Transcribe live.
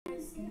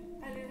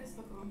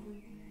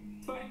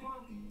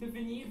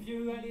devenir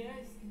vieux, allez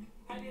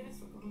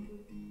reste encore un peu.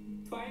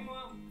 Toi et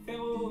moi,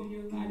 faire au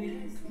mieux, allez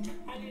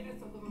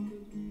reste encore un peu.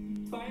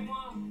 Toi et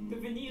moi,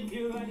 devenir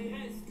vieux, allez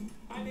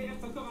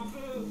reste encore un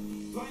peu.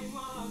 Toi et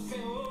moi,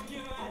 faire au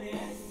mieux, allez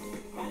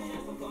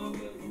reste encore un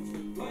peu.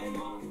 Toi et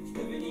moi,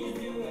 devenir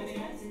vieux, allez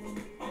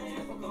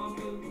reste encore un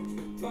peu.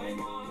 Toi et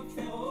moi,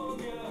 faire au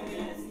mieux, allez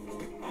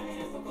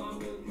reste encore un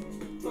peu.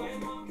 Toi et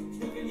moi,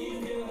 devenir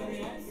vieux,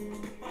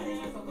 allez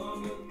reste encore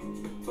un peu.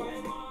 Toi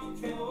et moi,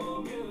 faire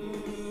au mieux.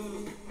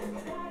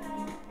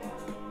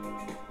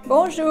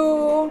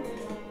 Bonjour.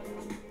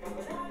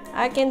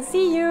 I can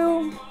see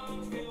you.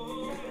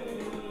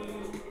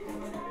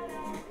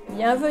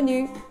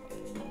 Bienvenue.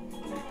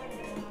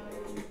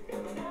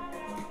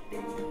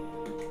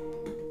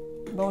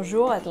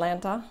 Bonjour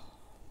Atlanta.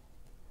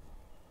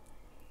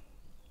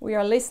 We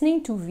are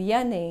listening to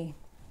Vianney,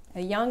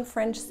 a young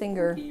French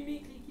singer.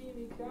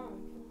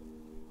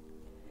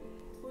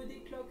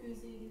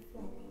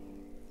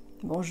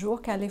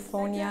 Bonjour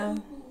California.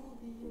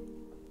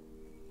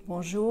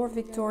 Bonjour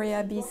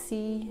Victoria,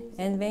 BC,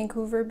 and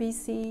Vancouver,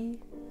 BC.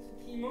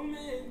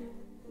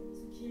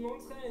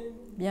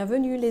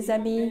 Bienvenue les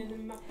amis.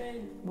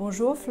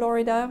 Bonjour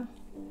Florida.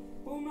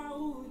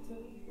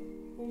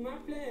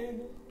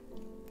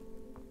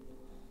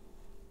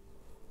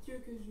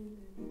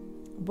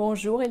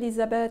 Bonjour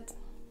Elisabeth.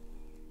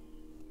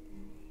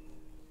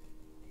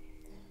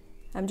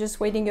 I'm just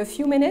waiting a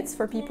few minutes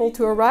for people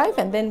to arrive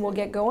and then we'll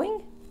get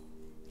going.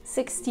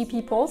 60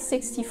 people,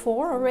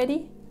 64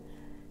 already.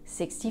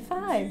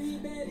 65.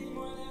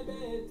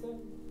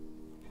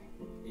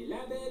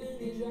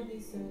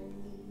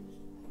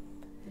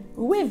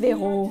 Où est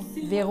Véro?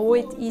 Véro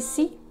est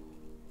ici.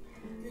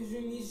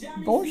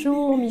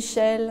 Bonjour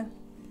Michel.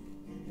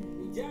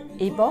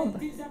 Et Bob.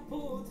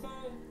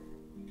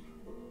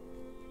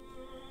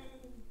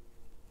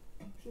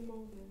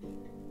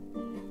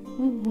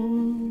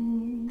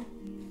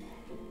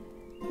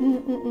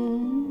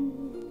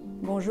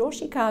 Bonjour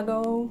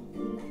Chicago.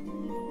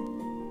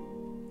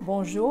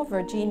 Bonjour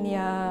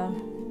Virginia.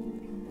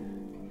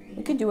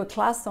 We could do a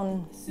class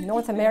on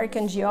North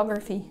American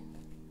geography.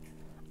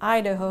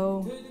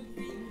 Idaho,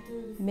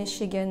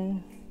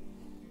 Michigan.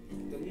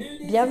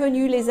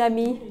 Bienvenue les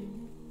amis.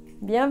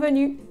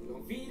 Bienvenue.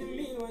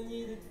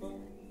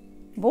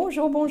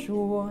 Bonjour,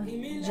 bonjour.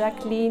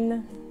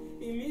 Jacqueline.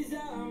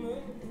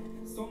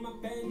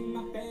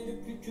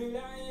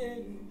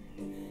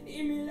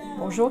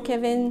 Bonjour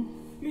Kevin.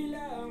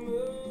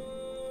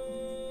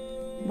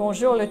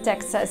 Bonjour le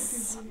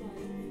Texas.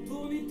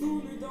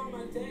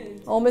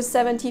 Almost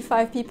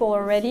 75 people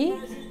already.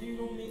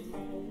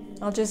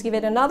 I'll just give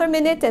it another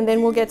minute and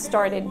then we'll get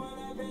started.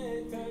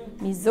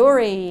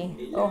 Missouri,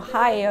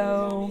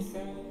 Ohio.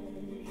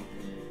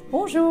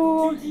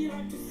 Bonjour.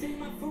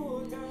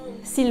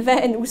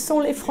 Sylvain, où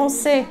sont les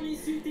Français?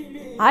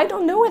 I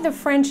don't know where the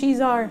Frenchies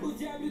are.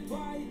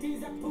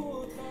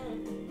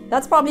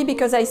 That's probably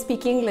because I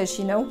speak English,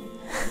 you know.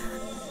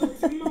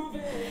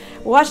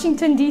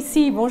 Washington,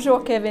 D.C.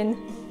 Bonjour, Kevin.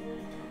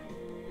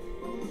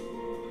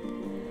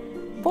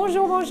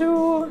 Bonjour,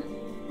 bonjour.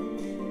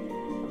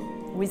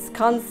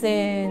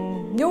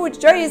 Wisconsin, New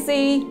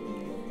Jersey,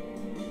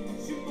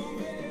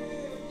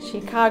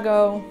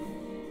 Chicago.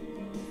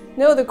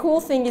 No, the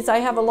cool thing is I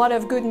have a lot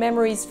of good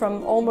memories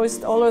from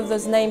almost all of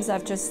those names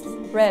I've just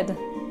read.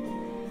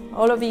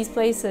 All of these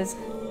places.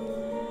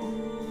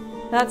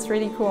 That's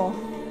really cool.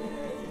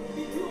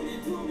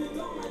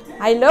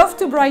 I love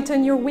to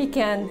brighten your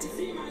weekend.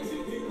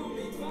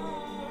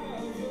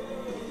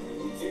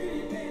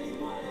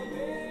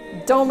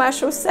 Dans ma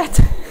chaussette.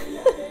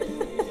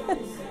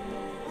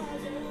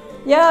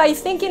 Yeah, I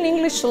think in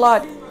English a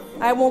lot.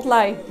 I won't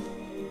lie.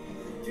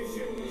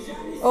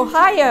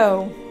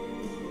 Ohio.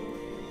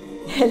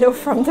 Hello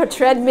from the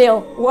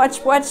treadmill.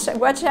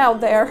 Watch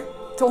out there.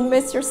 Don't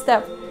miss your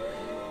step.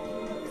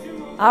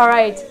 All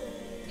right.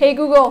 Hey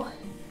Google,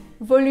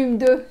 volume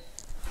 2.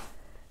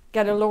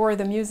 Gotta lower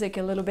the music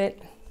a little bit.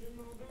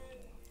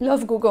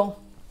 Love Google.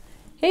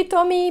 Hey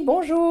Tommy,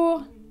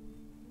 bonjour.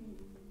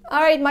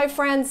 All right, my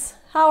friends,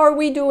 how are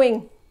we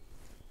doing?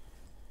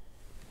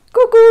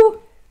 Coucou,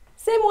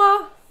 c'est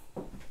moi.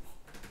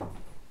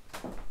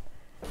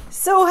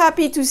 So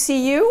happy to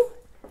see you.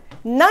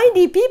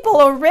 90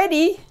 people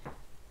already.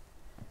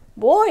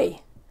 Boy,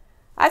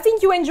 I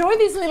think you enjoy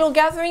these little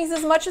gatherings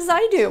as much as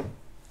I do.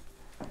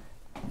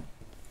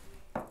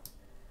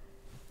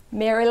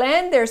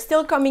 Maryland, they're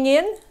still coming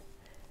in.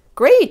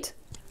 Great.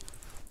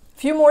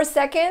 Few more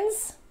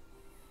seconds.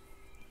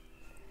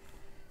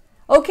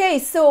 Okay,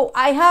 so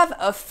I have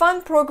a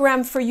fun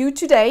program for you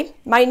today.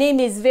 My name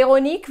is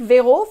Véronique,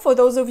 Véro, for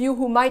those of you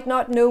who might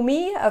not know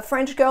me, a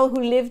French girl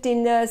who lived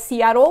in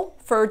Seattle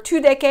for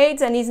 2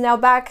 decades and is now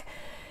back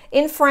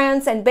in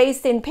France and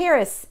based in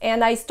Paris.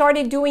 And I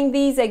started doing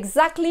these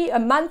exactly a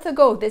month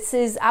ago. This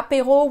is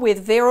Apéro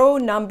with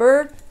Véro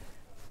number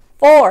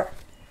 4.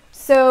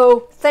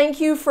 So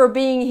thank you for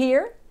being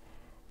here.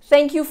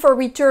 Thank you for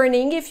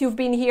returning if you've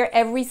been here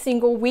every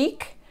single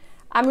week.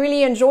 I'm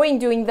really enjoying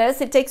doing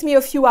this. It takes me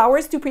a few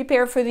hours to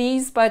prepare for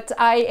these, but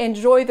I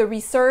enjoy the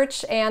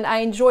research and I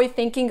enjoy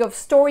thinking of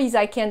stories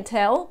I can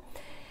tell.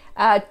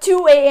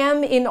 2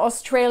 a.m. in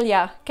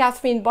Australia.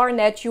 Catherine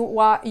Barnett,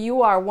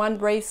 you are one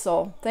brave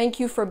soul. Thank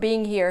you for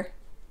being here.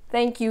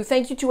 Thank you.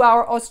 Thank you to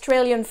our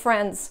Australian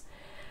friends.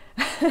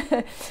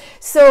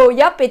 So,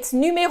 yep, it's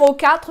numéro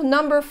 4,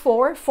 number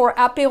 4 for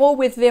Apéro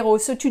with Véro.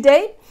 So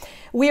today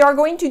we are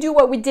going to do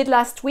what we did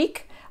last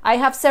week. I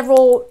have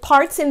several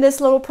parts in this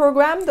little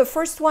program. The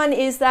first one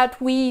is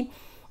that we,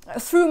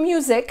 through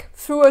music,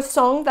 through a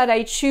song that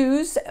I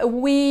choose,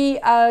 we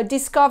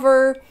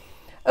discover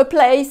a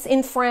place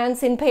in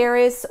France, in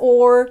Paris,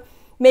 or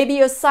maybe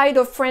a side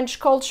of French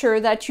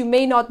culture that you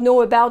may not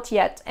know about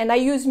yet. And I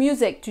use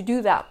music to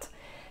do that.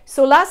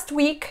 So last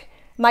week,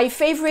 my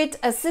favorite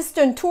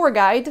assistant tour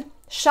guide,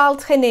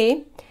 Charles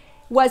Trénet,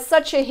 was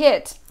such a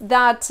hit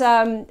that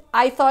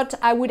I thought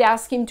I would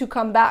ask him to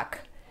come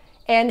back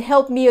and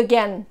help me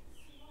again.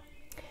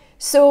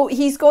 So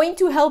he's going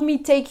to help me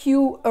take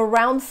you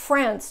around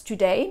France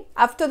today.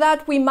 After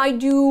that, we might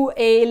do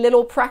a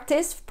little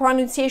practice,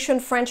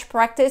 pronunciation French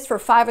practice for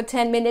 5 or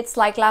 10 minutes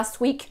like last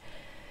week.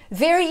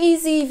 Very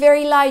easy,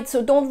 very light,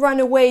 so don't run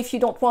away if you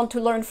don't want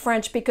to learn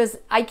French, because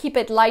I keep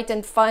it light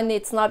and fun.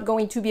 It's not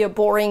going to be a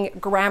boring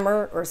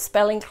grammar or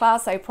spelling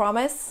class, I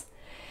promise.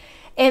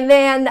 And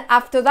then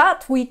after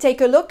that, we take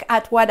a look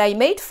at what I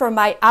made for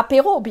my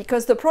apéro,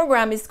 because the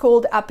program is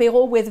called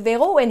Apéro with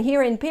Véro, and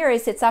here in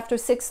Paris it's after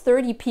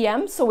 6:30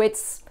 p.m. so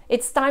it's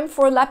time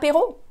for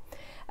l'apéro.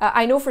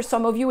 I know for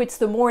some of you it's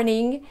the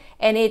morning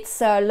and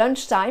it's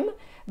lunchtime,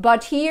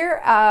 but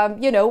here,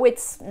 you know,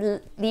 it's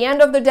the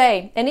end of the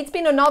day, and it's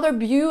been another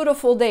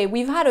beautiful day.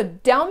 We've had a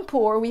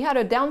downpour. We had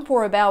a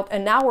downpour about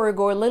an hour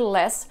ago, a little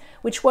less,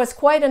 which was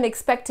quite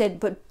unexpected,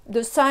 but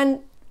the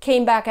sun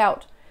came back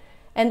out.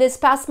 And this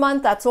past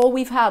month, that's all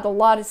we've had, a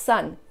lot of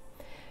sun.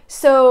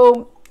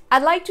 So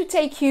I'd like to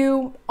take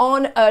you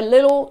on a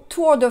little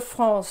tour de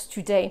France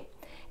today.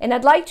 And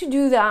I'd like to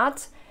do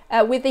that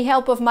with the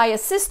help of my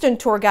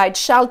assistant tour guide,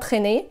 Charles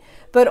Trénet,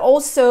 but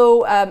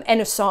also, and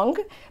a song,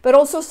 but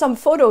also some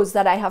photos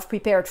that I have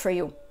prepared for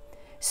you.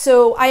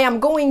 So I am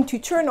going to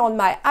turn on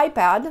my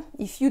iPad,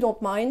 if you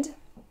don't mind,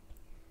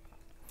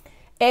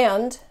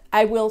 and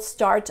I will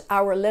start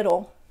our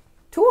little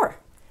tour.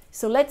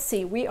 So let's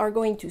see, we are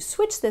going to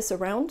switch this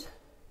around,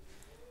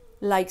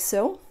 like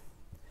so.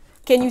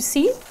 Can you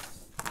see?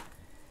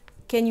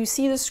 Can you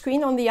see the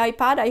screen on the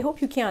iPad? I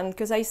hope you can,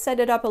 because I set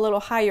it up a little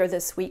higher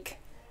this week.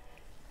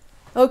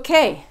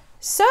 Okay,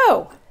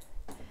 so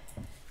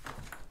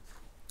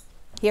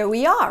here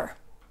we are.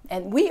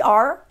 And we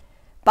are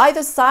by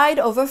the side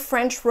of a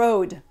French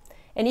road.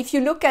 And if you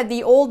look at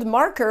the old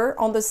marker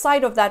on the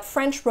side of that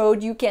French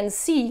road, you can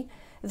see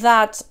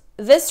that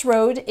this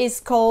road is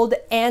called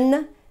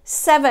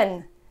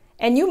N7,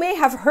 and you may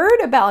have heard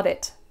about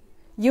it.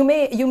 You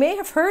may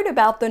have heard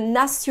about the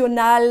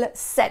Nationale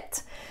 7.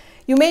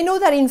 You may know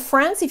that in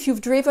France, if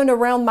you've driven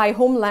around my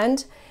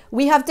homeland,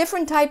 we have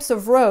different types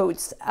of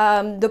roads.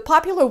 The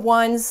popular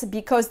ones,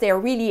 because they're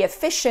really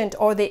efficient,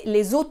 are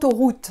les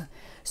autoroutes.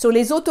 So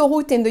les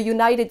autoroutes in the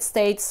United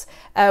States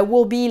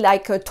will be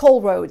like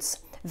toll roads,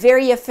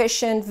 very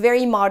efficient,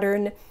 very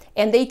modern,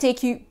 and they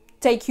take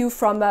you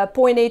from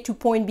point A to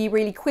point B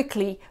really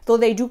quickly, though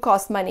they do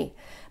cost money.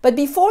 But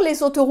before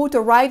les autoroutes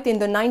arrived in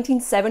the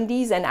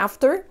 1970s and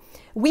after,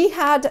 we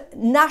had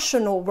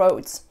national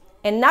roads.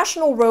 And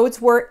national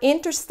roads were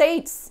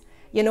interstates.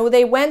 You know,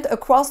 they went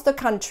across the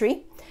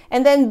country.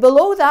 And then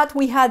below that,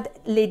 we had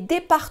les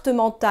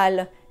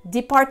départementales,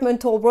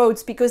 departmental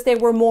roads, because they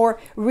were more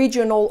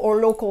regional or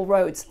local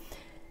roads.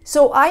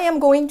 So I am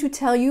going to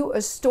tell you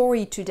a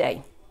story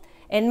today.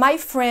 And my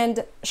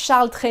friend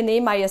Charles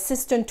Trénet, my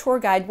assistant tour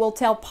guide, will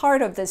tell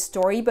part of this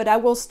story, but I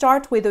will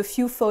start with a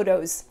few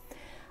photos.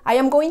 I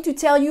am going to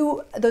tell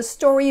you the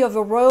story of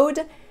a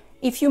road.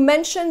 If you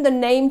mention the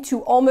name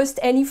to almost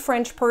any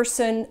French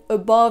person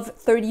above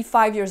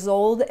 35 years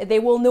old, they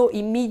will know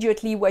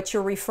immediately what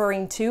you're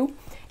referring to,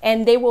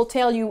 and they will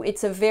tell you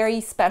it's a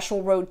very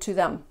special road to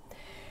them.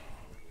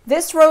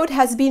 This road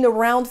has been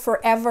around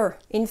forever.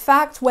 In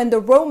fact, when the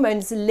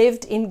Romans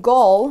lived in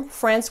Gaul,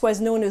 France was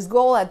known as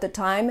Gaul at the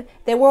time,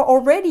 there were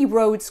already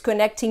roads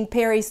connecting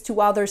Paris to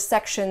other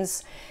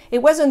sections.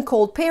 It wasn't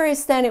called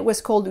Paris then, it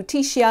was called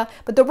Lutetia,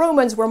 but the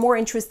Romans were more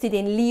interested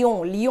in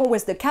Lyon. Lyon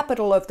was the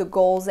capital of the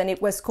Gauls and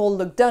it was called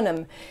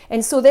Lugdunum.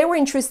 And so they were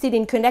interested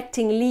in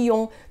connecting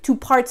Lyon to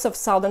parts of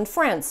southern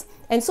France.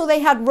 And so they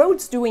had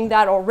roads doing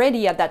that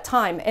already at that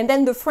time. And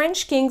then the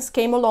French kings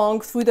came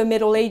along through the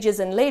Middle Ages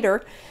and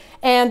later.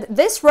 And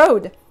this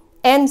road,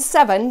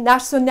 N7,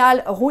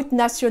 Route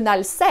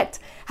Nationale 7,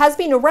 has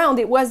been around.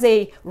 It was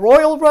a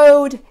royal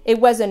road,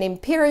 it was an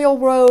imperial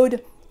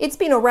road. It's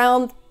been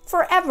around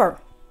forever.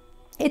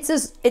 It's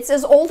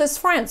as old as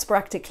France,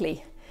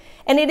 practically.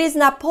 And it is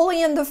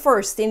Napoleon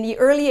I in the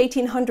early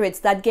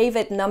 1800s that gave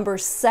it number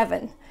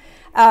 7.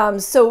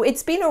 So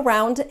it's been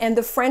around, and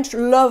the French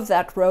love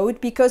that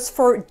road because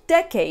for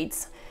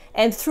decades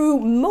and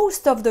through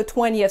most of the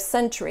 20th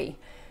century,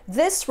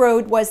 this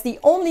road was the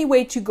only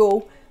way to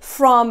go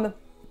from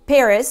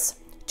Paris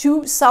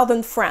to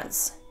southern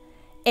France.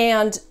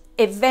 And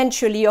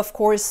eventually, of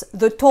course,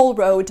 the toll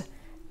road,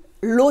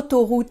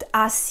 l'autoroute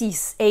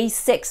A6,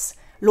 A6,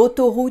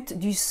 l'autoroute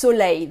du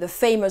Soleil, the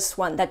famous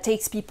one that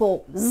takes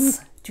people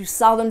to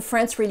southern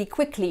France really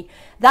quickly.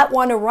 That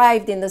one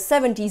arrived in the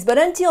 70s, but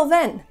until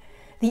then,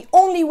 the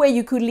only way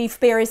you could leave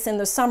Paris in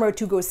the summer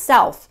to go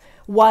south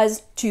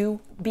was to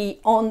be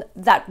on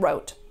that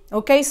road.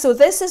 Okay, so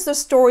this is the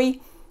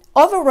story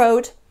of a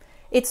road.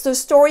 It's the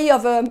story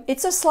of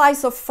it's a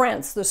slice of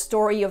France, the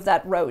story of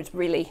that road,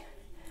 really.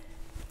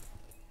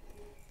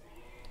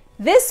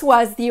 This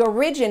was the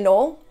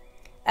original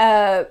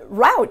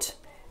route.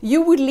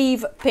 You would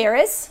leave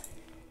Paris,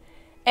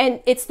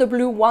 and it's the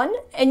blue one,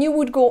 and you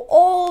would go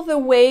all the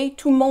way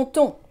to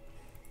Menton.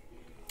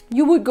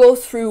 You would go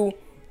through,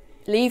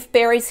 leave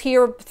Paris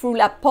here through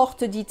La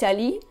Porte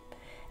d'Italie,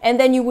 and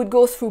then you would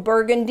go through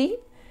Burgundy.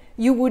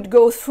 You would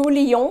go through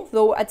Lyon,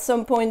 though at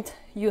some point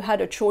you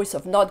had a choice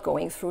of not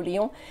going through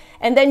Lyon.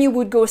 And then you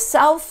would go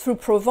south through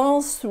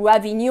Provence, through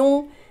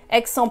Avignon,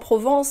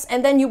 Aix-en-Provence,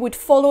 and then you would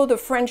follow the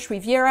French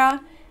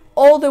Riviera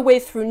all the way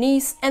through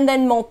Nice, and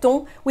then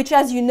Menton, which,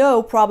 as you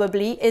know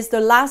probably, is the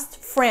last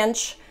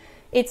French,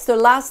 it's the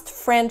last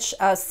French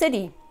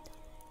city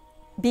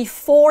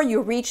before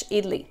you reach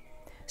Italy.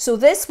 So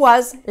this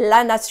was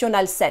La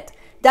Nationale 7.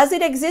 Does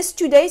it exist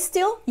today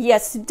still?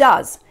 Yes, it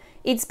does.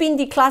 It's been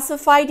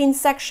declassified in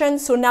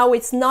sections, so now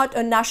it's not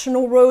a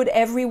national road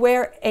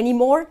everywhere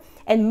anymore.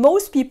 And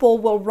most people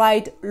will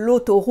ride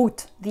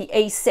l'autoroute, the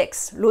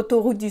A6,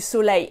 l'autoroute du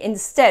Soleil,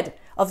 instead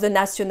of the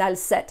Nationale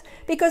 7.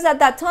 Because at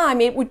that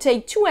time, it would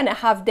take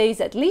 2.5 days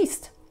at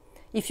least.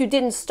 If you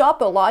didn't stop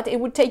a lot,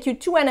 it would take you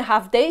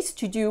 2.5 days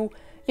to do,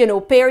 you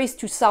know, Paris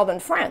to southern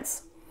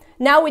France.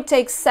 Now it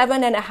takes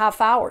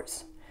 7.5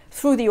 hours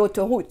through the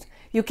autoroute.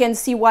 You can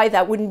see why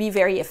that wouldn't be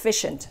very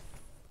efficient.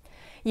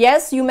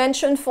 Yes, you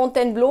mentioned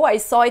Fontainebleau. I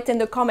saw it in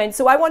the comments.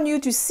 So I want you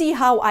to see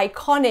how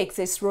iconic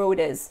this road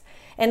is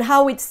and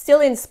how it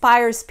still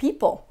inspires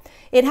people.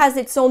 It has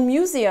its own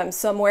museum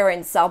somewhere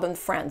in southern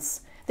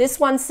France. This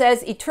one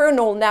says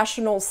Eternal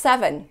National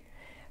 7,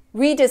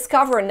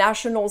 Rediscover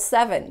National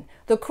 7,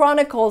 The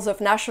Chronicles of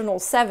National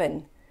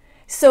 7.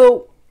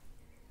 So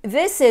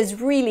this is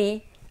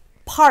really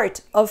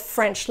part of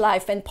French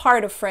life and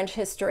part of French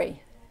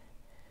history.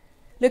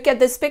 Look at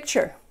this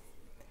picture.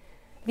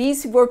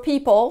 These were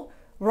people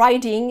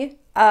riding,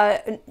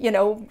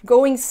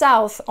 going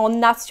south on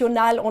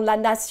Nationale, on La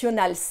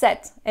Nationale 7.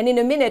 And in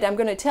a minute, I'm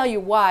going to tell you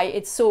why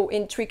it's so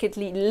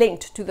intricately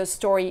linked to the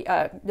story,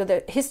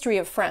 the history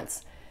of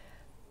France.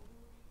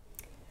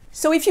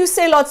 So if you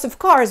say lots of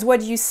cars, what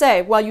do you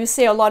say? Well, you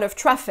say a lot of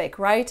traffic,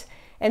 right?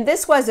 And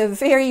this was a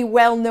very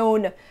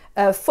well-known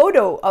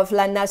photo of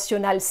La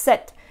Nationale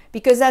 7,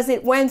 because as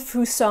it went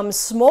through some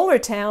smaller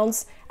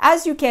towns,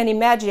 as you can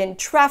imagine,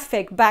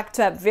 traffic backed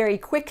up very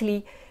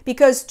quickly,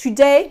 because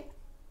today,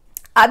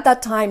 at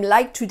that time,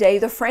 like today,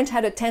 the French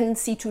had a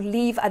tendency to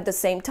leave at the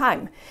same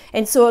time.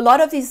 And so a lot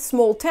of these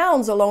small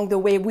towns along the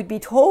way would be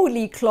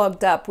totally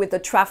clogged up with the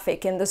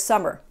traffic in the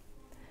summer.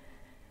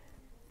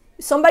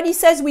 Somebody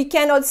says we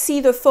cannot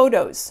see the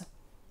photos.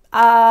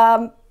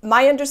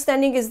 My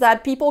understanding is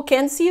that people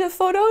can see the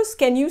photos.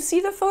 Can you see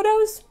the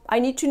photos? I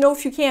need to know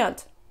if you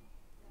can't.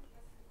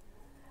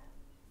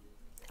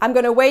 I'm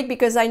going to wait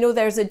because I know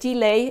there's a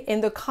delay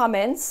in the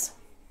comments.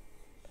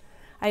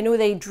 I know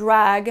they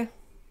drag.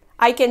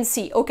 I can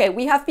see. Okay,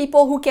 we have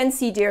people who can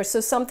see, dear, so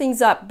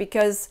something's up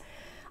because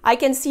I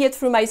can see it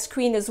through my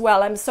screen as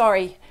well. I'm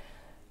sorry.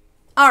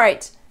 All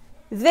right.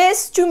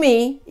 This, to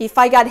me, if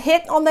I got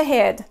hit on the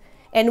head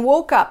and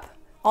woke up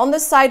on the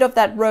side of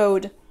that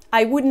road,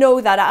 I would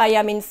know that I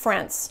am in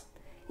France.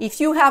 If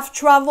you have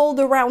traveled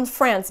around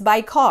France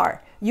by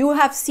car, you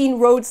have seen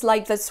roads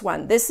like this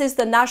one. This is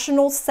the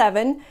National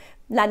 7,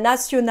 La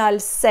Nationale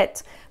 7,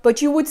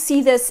 but you would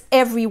see this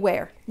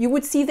everywhere. You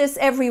would see this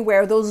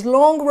everywhere, those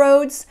long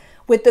roads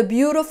with the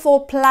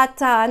beautiful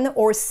platane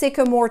or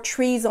sycamore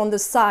trees on the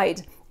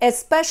side,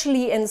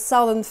 especially in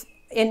southern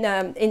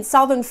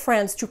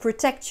France to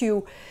protect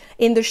you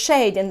in the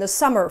shade in the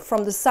summer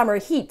from the summer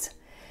heat.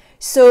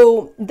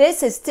 So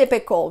this is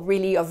typical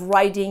really of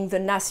riding the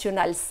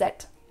Nationale 7.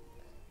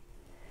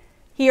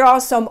 Here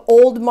are some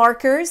old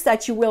markers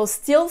that you will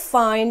still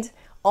find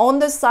on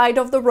the side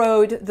of the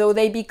road, though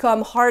they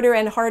become harder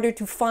and harder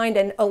to find,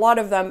 and a lot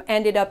of them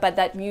ended up at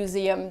that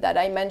museum that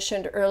I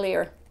mentioned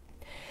earlier.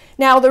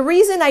 Now, the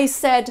reason I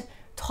said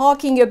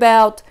talking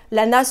about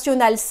La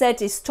Nationale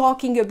 7 is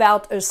talking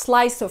about a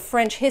slice of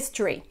French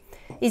history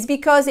is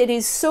because it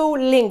is so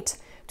linked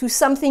to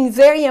something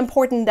very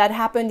important that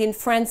happened in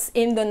France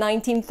in the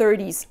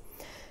 1930s.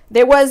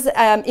 There was,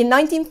 in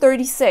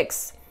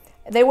 1936,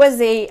 there was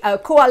a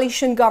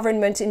coalition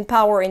government in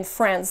power in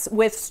France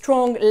with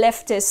strong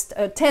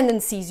leftist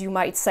tendencies, you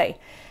might say.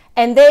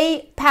 And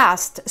they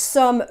passed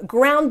some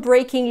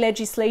groundbreaking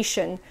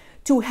legislation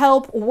to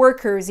help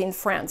workers in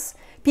France.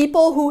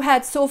 People who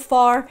had so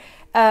far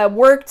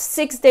worked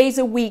 6 days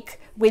a week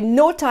with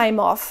no time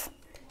off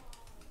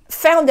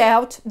found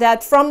out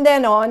that from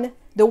then on,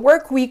 the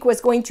work week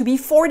was going to be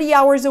 40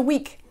 hours a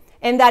week,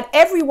 and that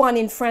everyone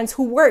in France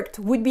who worked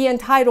would be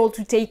entitled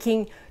to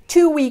taking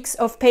 2 weeks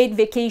of paid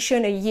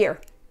vacation a year.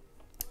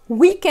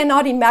 We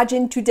cannot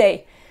imagine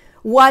today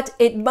what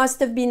it must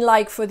have been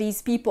like for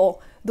these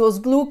people, those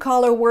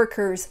blue-collar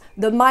workers,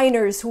 the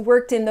miners who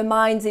worked in the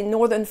mines in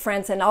northern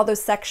France and other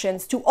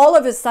sections, to all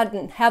of a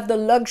sudden have the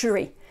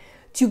luxury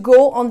to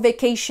go on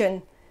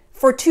vacation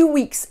for 2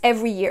 weeks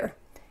every year.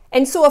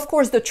 And so, of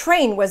course, the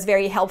train was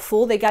very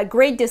helpful. They got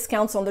great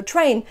discounts on the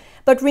train.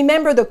 But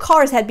remember, the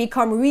cars had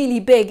become really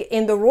big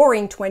in the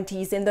roaring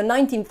 20s, in the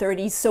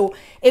 1930s. So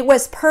it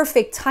was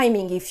perfect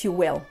timing, if you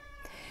will.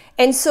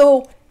 And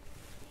so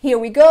here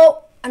we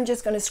go. I'm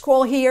just going to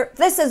scroll here.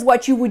 This is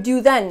what you would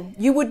do then.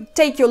 You would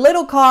take your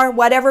little car,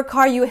 whatever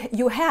car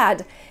you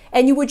had,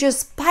 and you would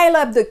just pile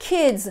up the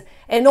kids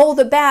and all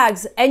the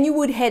bags, and you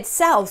would head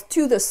south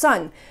to the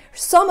sun.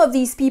 Some of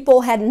these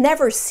people had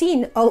never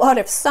seen a lot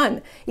of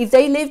sun. If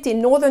they lived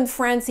in northern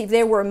France, if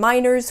they were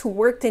miners who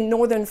worked in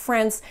northern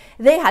France,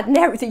 they had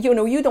never,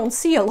 you don't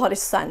see a lot of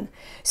sun.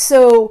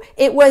 So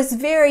it was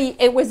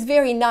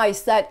very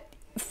nice that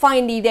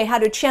finally they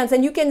had a chance,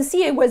 and you can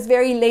see it was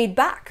very laid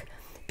back.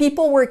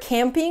 People were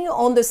camping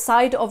on the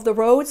side of the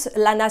roads,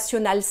 La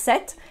Nationale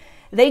 7.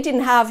 They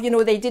didn't have,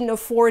 they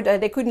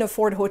couldn't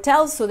afford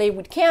hotels, so they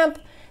would camp.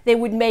 They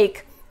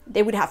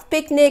would have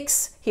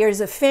picnics.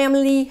 Here's a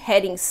family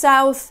heading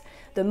south,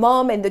 the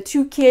mom and the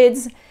 2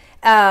 kids.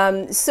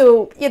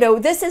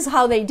 This is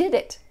how they did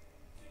it.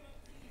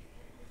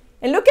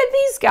 And look at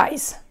these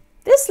guys.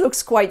 This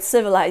looks quite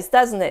civilized,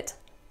 doesn't it?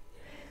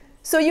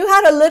 So you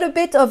had a little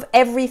bit of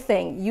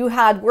everything. You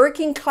had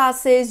working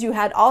classes, you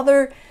had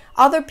other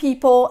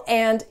people,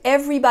 and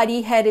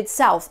everybody headed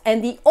south.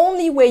 And the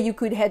only way you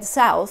could head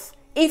south,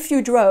 if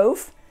you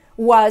drove,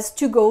 was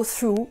to go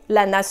through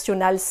La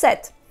Nationale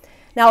 7.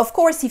 Now, of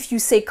course, if you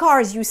say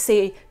cars, you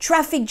say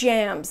traffic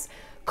jams,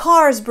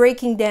 cars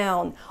breaking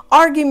down,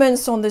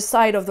 arguments on the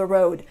side of the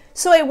road.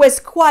 So it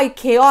was quite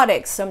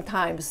chaotic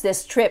sometimes,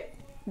 this trip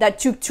that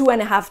took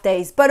 2.5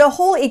 days. But a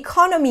whole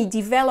economy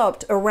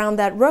developed around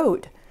that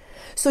road.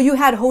 So you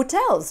had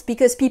hotels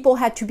because people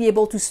had to be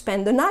able to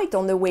spend the night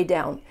on the way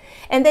down.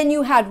 And then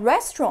you had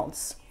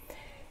restaurants.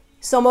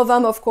 Some of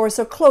them, of course,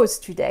 are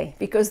closed today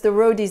because the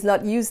road is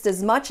not used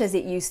as much as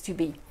it used to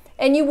be.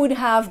 And you would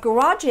have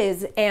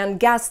garages and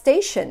gas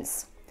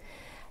stations.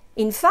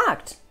 In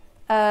fact,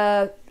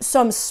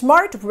 some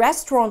smart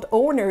restaurant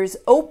owners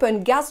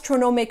opened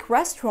gastronomic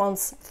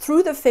restaurants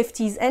through the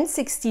 50s and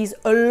 60s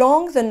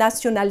along the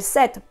Nationale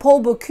 7.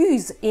 Paul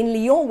Bocuse in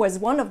Lyon was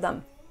one of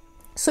them.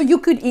 So you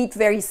could eat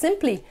very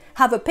simply,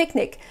 have a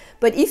picnic.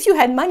 But if you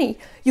had money,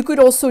 you could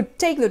also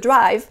take the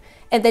drive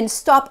and then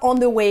stop on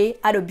the way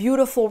at a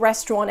beautiful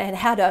restaurant and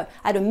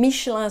at a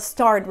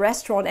Michelin-starred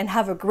restaurant and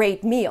have a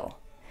great meal.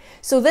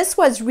 So this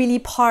was really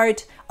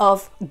part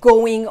of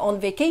going on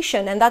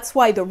vacation, and that's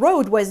why the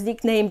road was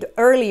nicknamed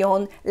early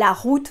on La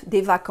Route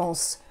des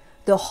Vacances,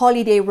 the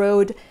holiday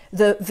road,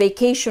 the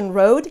vacation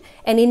road.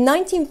 And in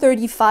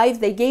 1935,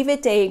 they gave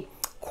it a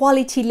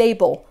quality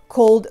label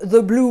called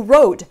the Blue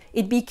Road.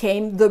 It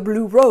became the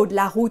Blue Road,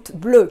 La Route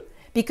Bleue,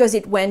 because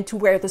it went to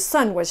where the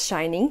sun was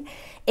shining.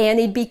 And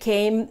it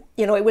became,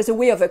 it was a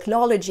way of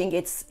acknowledging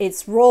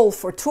its role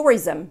for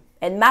tourism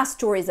and mass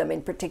tourism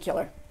in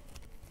particular.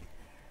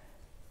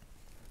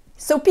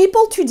 So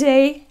people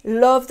today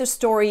love the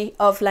story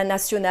of La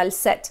Nationale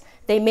 7.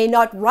 They may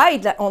not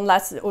ride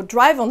or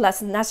drive on La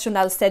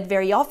Nationale 7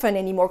 very often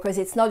anymore because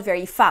it's not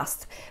very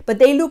fast. But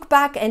they look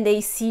back and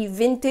they see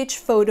vintage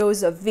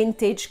photos of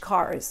vintage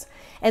cars.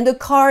 And the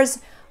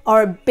cars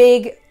are a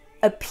big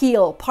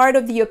appeal. Part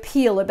of the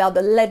appeal about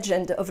the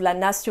legend of La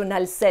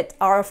Nationale 7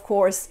 are, of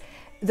course,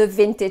 the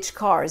vintage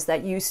cars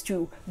that used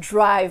to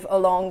drive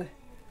along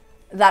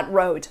that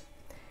road.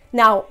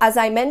 Now, as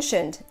I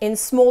mentioned, in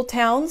small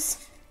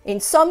towns, in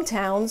some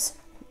towns,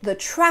 the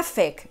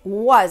traffic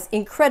was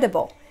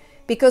incredible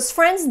because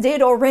France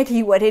did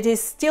already what it is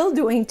still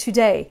doing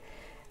today.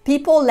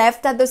 People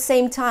left at the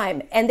same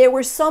time, and there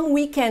were some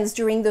weekends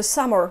during the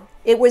summer.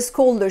 It was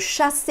called le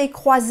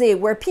chassé-croisé,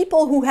 where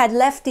people who had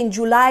left in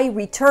July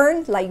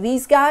returned, like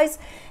these guys,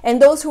 and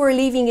those who were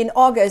leaving in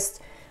August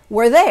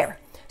were there.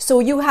 So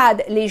you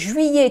had les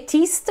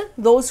juilletistes,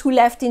 those who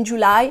left in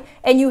July,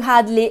 and you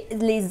had les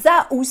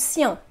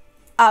Haussiens.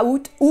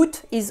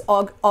 Août is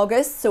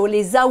August, so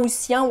les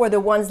Haussiens were the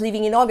ones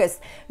living in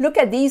August. Look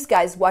at these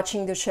guys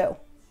watching the show.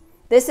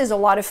 This is a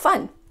lot of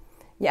fun,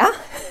 yeah?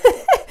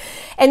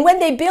 And when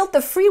they built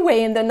the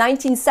freeway in the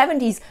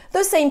 1970s,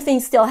 the same thing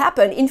still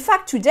happened. In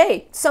fact,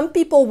 today, some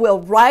people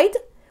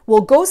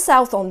will go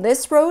south on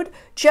this road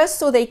just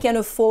so they can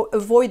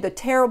avoid the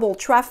terrible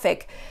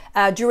traffic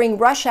during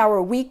rush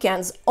hour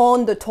weekends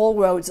on the toll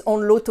roads,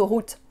 on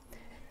l'autoroute.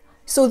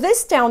 So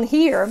this town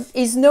here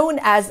is known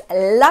as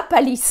La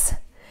Palisse.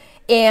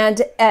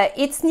 And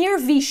it's near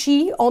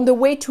Vichy on the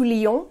way to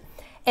Lyon.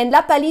 And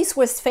La Palisse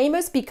was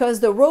famous because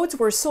the roads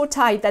were so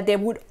tight that there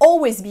would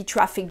always be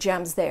traffic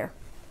jams there.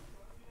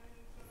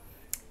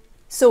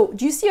 So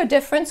do you see a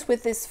difference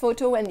with this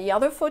photo and the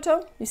other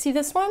photo? You see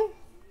this one?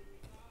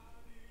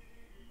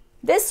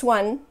 This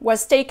one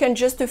was taken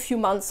just a few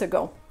months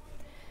ago.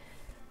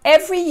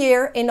 Every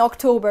year in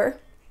October,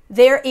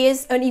 there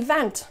is an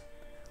event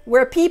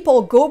where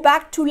people go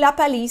back to La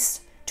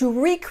Palisse to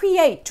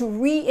recreate, to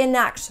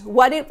reenact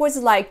what it was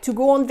like to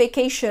go on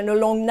vacation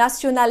along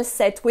Nationale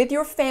set with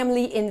your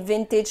family in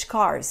vintage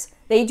cars.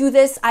 They do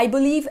this, I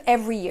believe,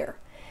 every year.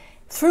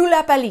 Through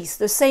La Palisse,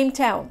 the same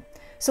town.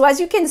 So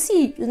as you can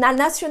see, La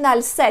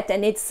Nationale set,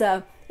 and it's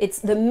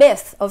the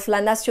myth of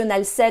La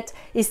Nationale set,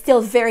 is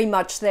still very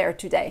much there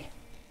today.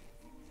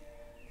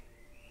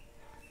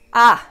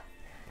 Ah,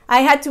 I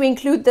had to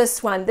include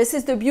this one. This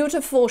is the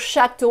beautiful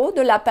Château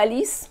de La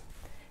Palisse,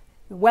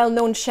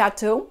 well-known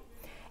chateau.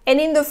 And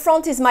in the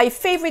front is my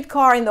favorite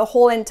car in the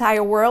whole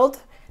entire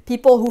world.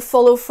 People who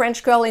follow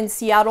French Girl in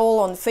Seattle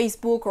on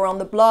Facebook or on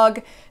the blog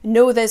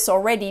know this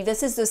already.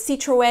 This is the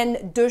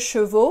Citroën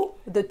Deux-Sèvres,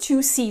 the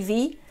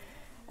 2CV,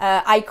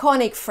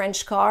 iconic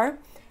French car.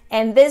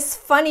 And this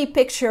funny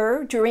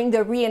picture during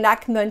the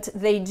reenactment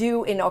they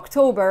do in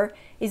October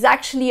is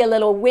actually a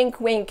little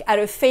wink-wink at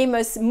a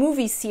famous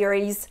movie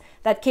series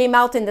that came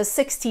out in the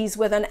 60s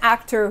with an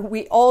actor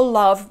we all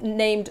love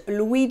named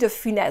Louis de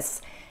Funès.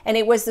 And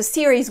the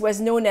series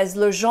was known as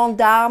Le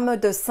Gendarme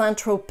de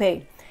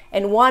Saint-Tropez.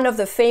 And one of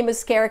the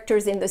famous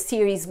characters in the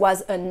series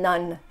was a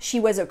nun. She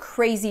was a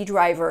crazy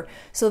driver.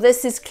 So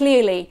this is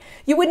clearly,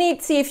 you would need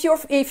to see,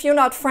 if you're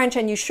not French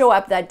and you show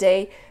up that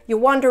day, you're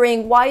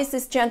wondering, why is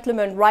this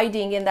gentleman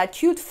riding in that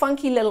cute,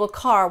 funky little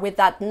car with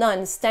that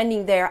nun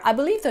standing there? I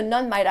believe the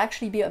nun might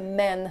actually be a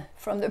man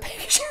from the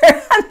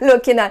picture I'm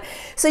looking at.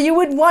 So you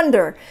would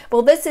wonder,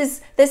 well, this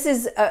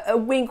is a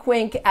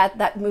wink-wink at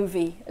that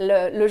movie,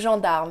 Le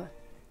Gendarme.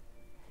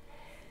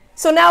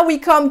 So now we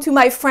come to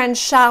my friend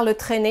Charles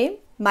Trénet,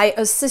 my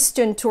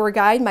assistant tour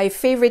guide, my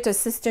favorite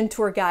assistant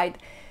tour guide.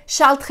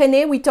 Charles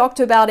Trénet, we talked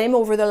about him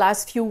over the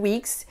last few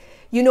weeks.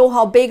 You know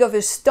how big of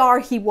a star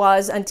he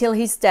was until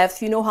his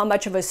death. You know how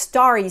much of a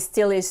star he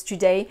still is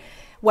today.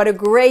 What a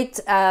great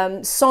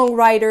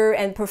songwriter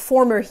and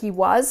performer he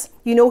was.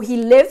 You know, he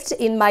lived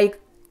in my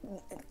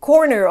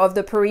corner of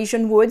the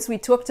Parisian woods. We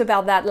talked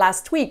about that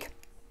last week.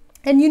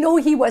 And you know,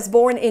 he was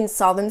born in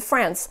southern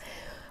France,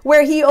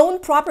 where he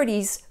owned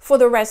properties for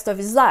the rest of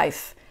his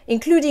life,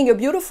 including a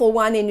beautiful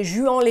one in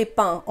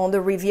Juan-les-Pins on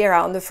the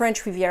Riviera, on the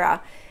French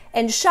Riviera.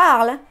 And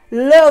Charles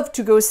loved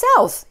to go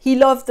south. He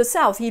loved the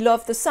south, he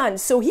loved the sun.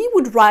 So he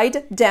would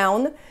ride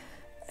down,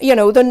 you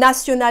know, the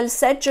Nationale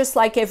set just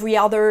like every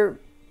other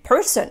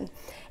person.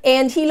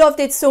 And he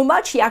loved it so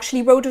much, he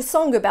actually wrote a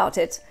song about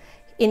it.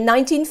 In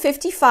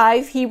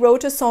 1955, he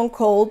wrote a song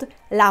called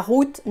La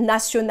Route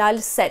Nationale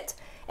 7.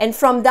 And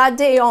from that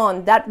day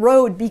on, that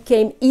road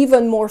became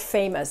even more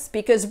famous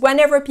because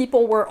whenever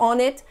people were on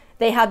it,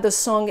 they had the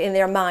song in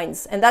their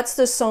minds. And that's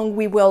the song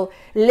we will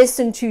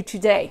listen to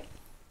today.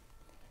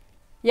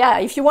 Yeah,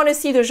 if you want to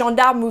see the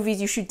gendarme movies,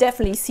 you should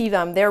definitely see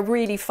them. They're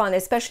really fun,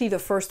 especially the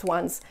first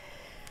ones.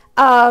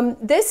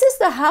 This is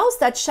the house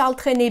that Charles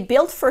Trénet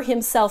built for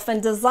himself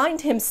and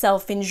designed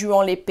himself in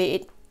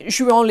Juan-les-Pins.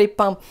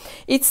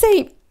 It's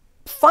a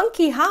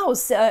funky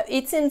house.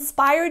 It's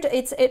inspired,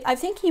 I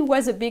think he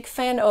was a big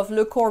fan of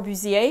Le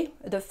Corbusier,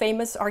 the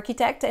famous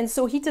architect, and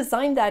so he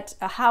designed that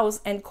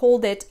house and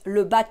called it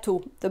Le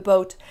Bateau, the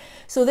boat.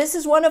 So this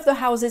is one of the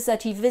houses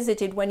that he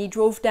visited when he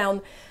drove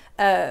down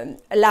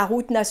La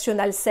Route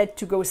Nationale 7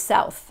 to go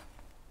south.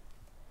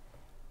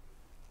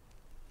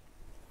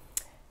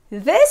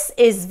 This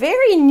is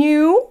very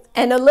new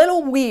and a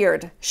little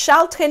weird.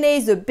 Charles Trénet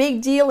is a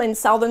big deal in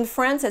southern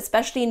France,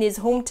 especially in his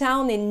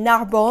hometown in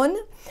Narbonne.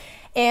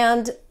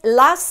 And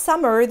last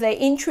summer, they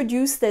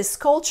introduced this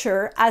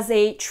sculpture as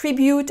a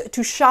tribute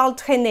to Charles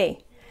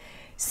Trénet.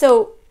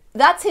 So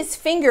that's his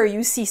finger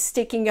you see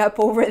sticking up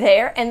over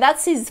there, and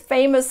that's his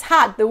famous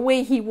hat, the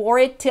way he wore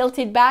it,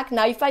 tilted back.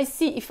 Now, if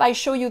I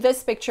show you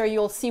this picture,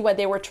 you'll see what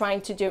they were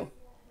trying to do.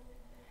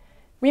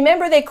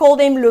 Remember, they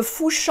called him Le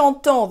Fou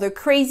Chantant, the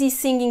crazy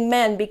singing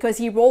man, because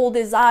he rolled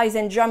his eyes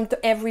and jumped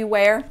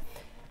everywhere.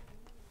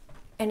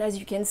 And as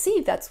you can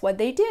see, that's what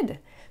they did.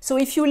 So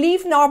if you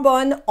leave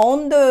Narbonne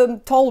on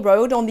the toll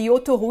road, on the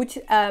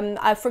autoroute,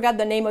 I forgot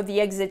the name of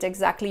the exit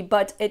exactly,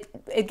 but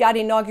it got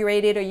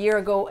inaugurated a year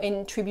ago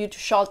in tribute to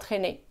Charles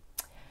Trénet.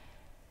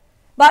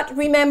 But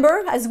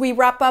remember, as we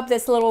wrap up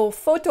this little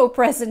photo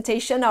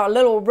presentation, our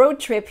little road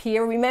trip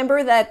here,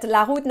 remember that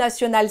La Route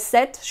Nationale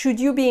 7,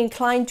 should you be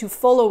inclined to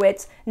follow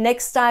it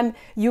next time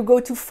you go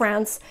to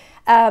France,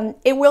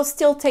 it will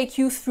still take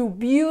you through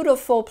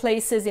beautiful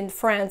places in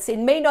France. It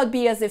may not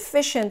be as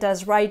efficient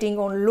as riding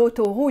on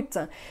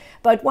l'autoroute,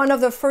 but one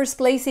of the first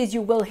places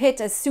you will hit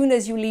as soon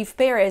as you leave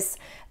Paris,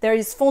 there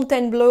is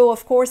Fontainebleau,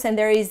 of course, and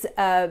there is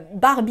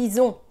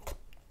Barbizon,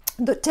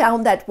 the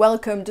town that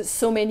welcomed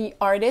so many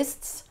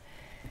artists.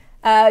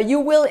 You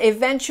will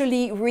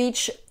eventually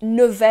reach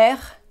Nevers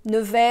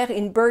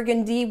in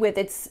Burgundy with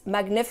its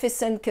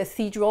magnificent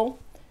cathedral,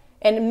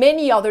 and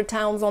many other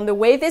towns on the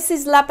way. This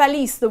is La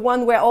Palisse, the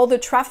one where all the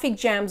traffic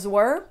jams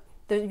were.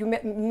 You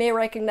may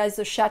recognize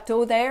the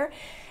chateau there.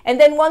 And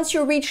then once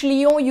you reach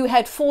Lyon, you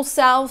head full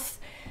south.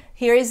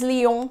 Here is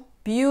Lyon,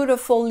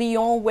 beautiful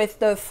Lyon with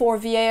the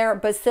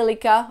Fourvière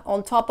Basilica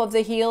on top of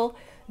the hill.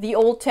 The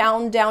old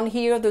town down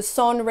here, the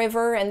Saône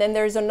River, and then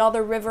there's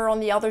another river on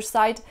the other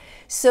side.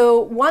 So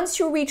once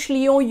you reach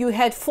Lyon, you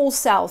head full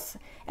south.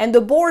 And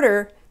the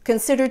border,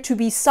 considered to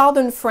be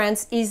southern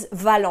France, is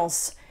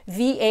Valence.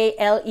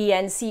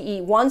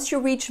 V-A-L-E-N-C-E. Once you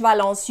reach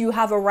Valence, you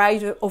have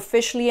arrived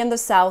officially in the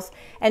south,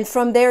 and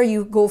from there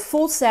you go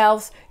full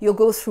south, you'll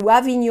go through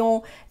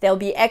Avignon, there'll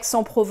be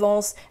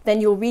Aix-en-Provence,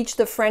 then you'll reach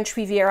the French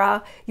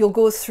Riviera, you'll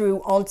go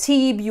through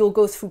Antibes, you'll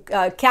go through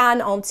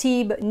Cannes,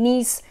 Antibes,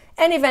 Nice,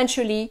 and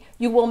eventually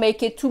you will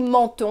make it to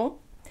Menton.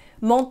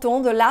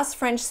 Menton, the last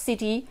French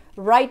city,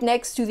 right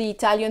next to the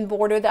Italian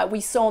border that we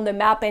saw on the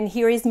map, and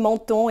here is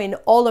Menton in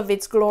all of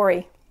its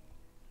glory.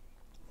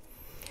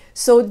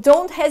 So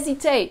don't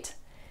hesitate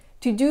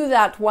to do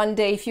that one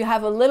day if you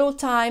have a little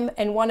time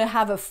and want to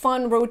have a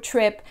fun road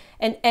trip,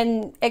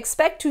 and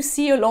expect to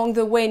see along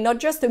the way not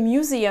just a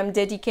museum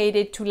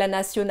dedicated to La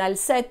Nationale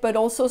set, but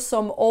also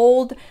some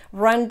old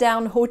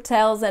rundown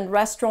hotels and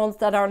restaurants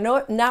that are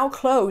now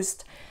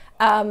closed,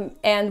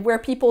 and where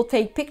people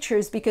take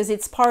pictures because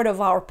it's part of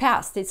our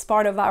past, it's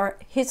part of our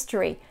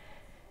history.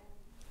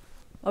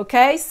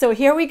 Okay, so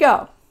here we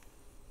go.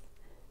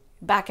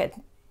 Back at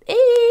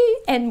E,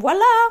 and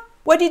voila!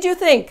 What did you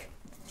think?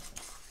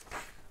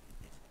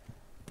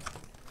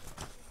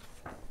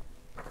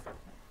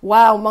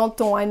 Wow,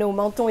 Menton, I know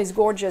Menton is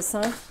gorgeous,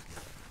 huh?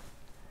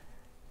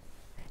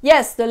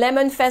 Yes, the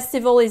Lemon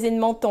Festival is in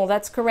Menton,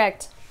 that's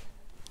correct.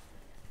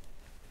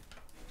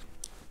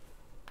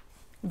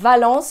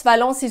 Valence.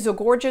 Valence is a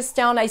gorgeous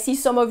town. I see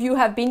some of you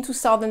have been to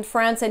southern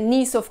France, and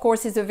Nice, of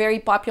course, is a very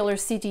popular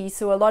city,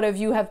 so a lot of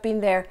you have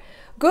been there.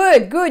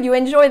 Good, good, you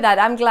enjoy that.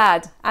 I'm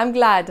glad. I'm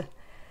glad.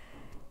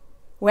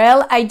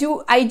 Well, I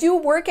do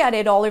work at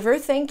it, Oliver.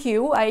 Thank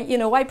you.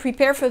 I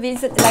prepare for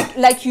these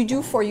like you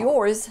do for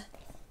yours.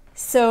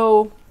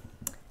 So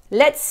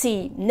let's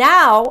see.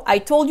 Now, I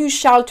told you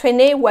Charles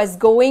Trénet was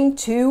going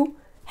to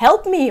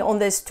help me on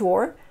this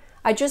tour.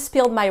 I just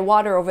spilled my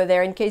water over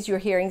there in case you're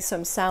hearing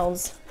some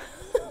sounds.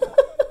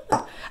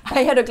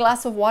 I had a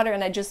glass of water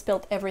and I just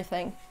spilled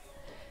everything.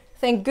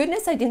 Thank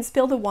goodness I didn't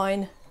spill the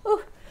wine.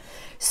 Ooh.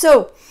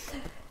 So,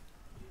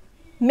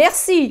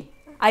 merci.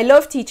 I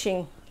love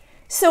teaching.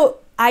 So,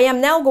 I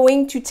am now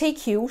going to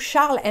take you,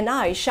 Charles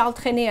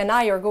Trénet and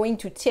I are going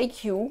to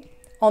take you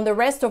on the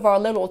rest of our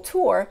little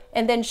tour,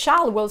 and then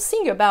Charles will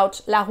sing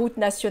about La Route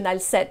Nationale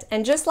 7.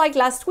 And just like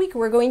last week,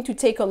 we're going to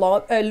take a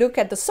look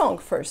at the song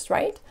first,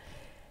 right?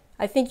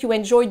 I think you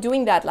enjoyed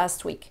doing that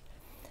last week.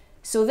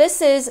 So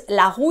this is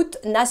La Route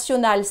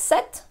Nationale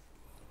 7.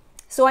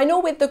 So I know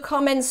with the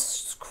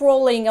comments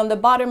scrolling on the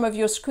bottom of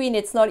your screen,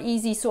 it's not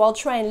easy, so I'll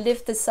try and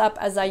lift this up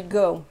as I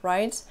go,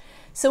 right?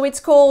 So it's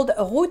called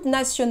Route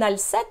Nationale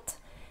 7,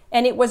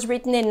 and it was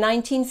written in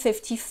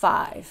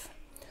 1955.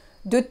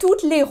 De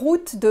toutes les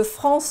routes de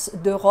France,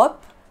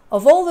 d'Europe,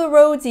 of all the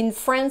roads in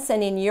France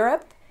and in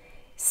Europe,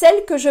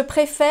 celle que je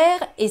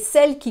préfère est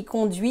celle qui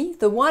conduit,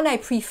 the one I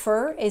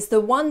prefer is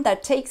the one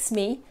that takes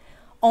me,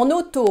 en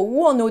auto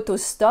ou en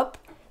autostop,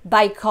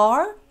 by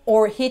car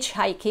or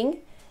hitchhiking,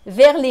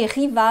 vers les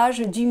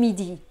rivages du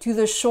Midi, to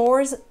the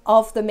shores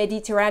of the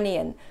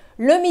Mediterranean.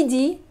 Le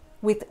Midi,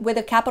 with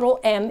a capital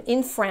M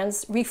in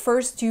France,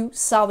 refers to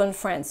southern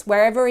France,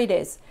 wherever it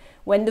is.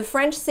 When the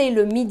French say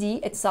le Midi,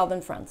 it's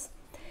southern France.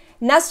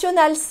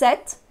 Nationale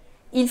 7,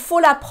 il faut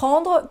la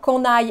prendre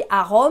qu'on aille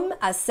à Rome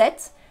à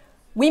 7.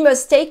 We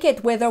must take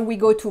it whether we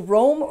go to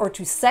Rome or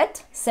to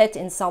Sète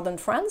in southern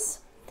France.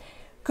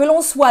 Que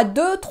l'on soit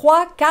 2,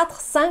 3,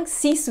 4, 5,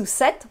 6 ou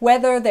 7,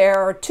 whether there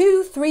are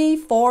 2, 3,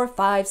 4,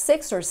 5,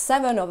 6 or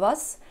 7 of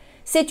us,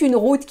 c'est une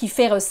route qui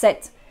fait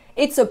recette.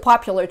 It's a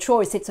popular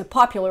choice, it's a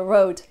popular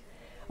road.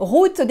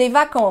 Route des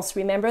Vacances,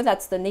 remember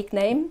that's the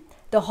nickname,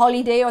 the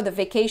holiday or the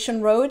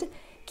vacation road,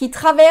 qui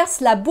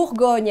traverse la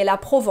Bourgogne et la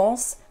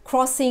Provence,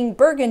 crossing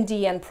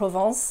Burgundy and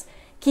Provence,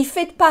 qui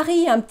fait de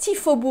Paris un petit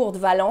faubourg de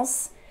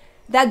Valence,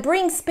 that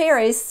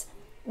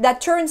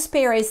turns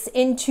Paris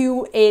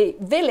into a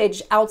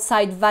village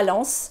outside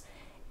Valence,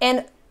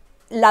 and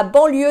la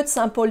banlieue de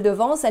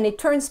Saint-Paul-de-Vence, and it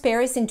turns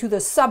Paris into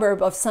the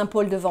suburb of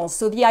Saint-Paul-de-Vence.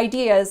 So the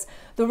idea is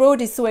the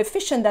road is so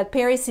efficient that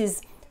Paris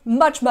is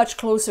much, much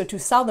closer to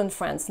southern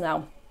France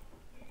now.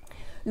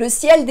 Le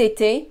ciel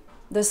d'été,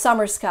 the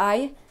summer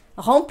sky,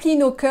 remplit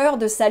nos cœurs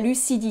de sa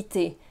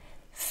lucidité,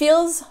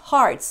 fills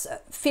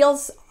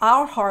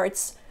our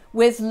hearts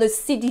with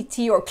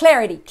lucidity or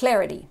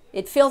clarity.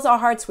 It fills our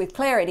hearts with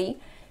clarity,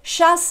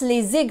 chasse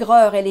les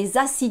aigreurs et les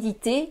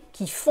acidités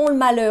qui font le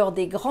malheur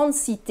des grandes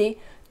cités,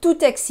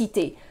 tout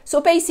excitées. So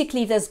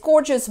basically this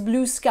gorgeous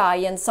blue sky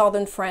in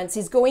southern France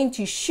is going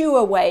to shoo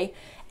away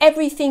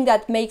everything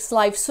that makes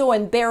life so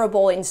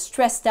unbearable in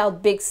stressed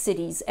out big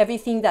cities.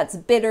 Everything that's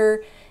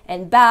bitter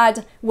and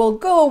bad will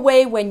go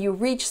away when you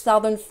reach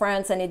southern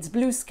France and its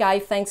blue sky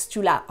thanks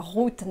to la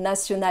Route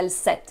Nationale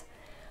 7.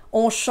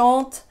 On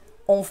chante,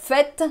 on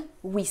fête,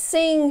 we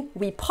sing,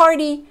 we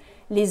party.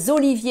 Les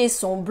oliviers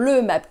sont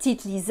bleus, ma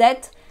petite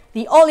Lisette.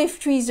 The olive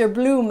trees are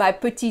blue, my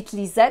petite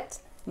Lisette.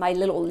 My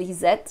little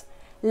Lisette.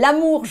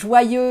 L'amour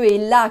joyeux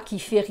est là qui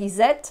fait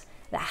risette.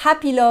 The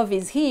happy love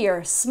is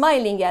here,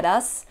 smiling at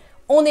us.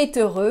 On est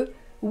heureux.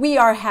 We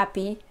are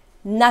happy.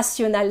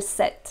 Nationale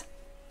 7.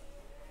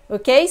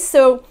 Okay,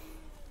 so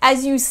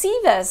as you see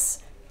this,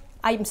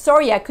 I'm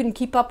sorry I couldn't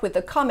keep up with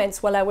the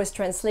comments while I was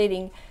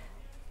translating.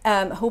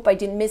 Hope I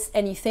didn't miss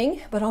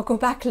anything, but I'll go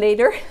back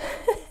later.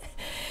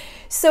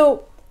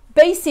 So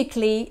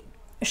basically,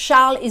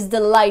 Charles is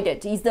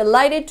delighted. He's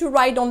delighted to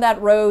ride on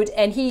that road,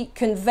 and he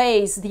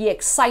conveys the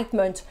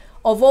excitement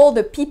of all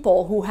the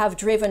people who have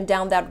driven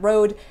down that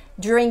road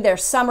during their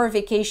summer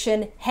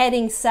vacation,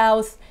 heading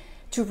south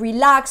to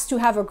relax, to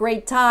have a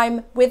great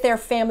time with their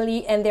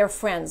family and their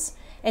friends.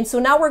 And so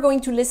now we're going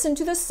to listen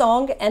to the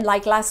song, and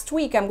like last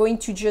week, I'm going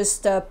to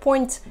just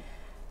point,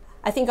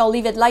 I think I'll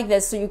leave it like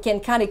this so you can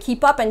kind of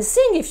keep up and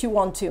sing if you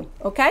want to,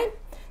 okay?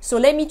 So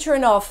let me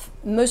turn off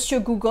Monsieur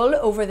Google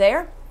over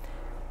there.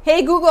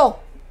 Hey Google,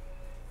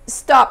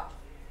 stop.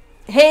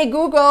 Hey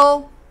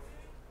Google,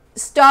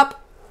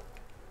 stop.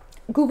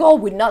 Google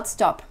would not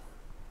stop.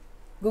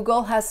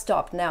 Google has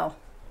stopped now.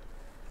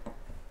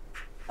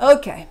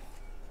 Okay,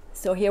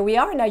 so here we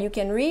are. Now you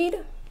can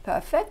read.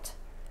 Perfect.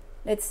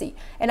 Let's see.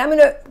 And I'm going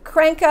to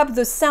crank up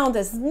the sound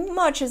as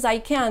much as I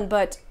can,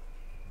 but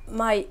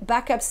my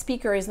backup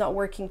speaker is not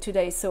working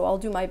today, so I'll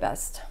do my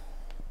best.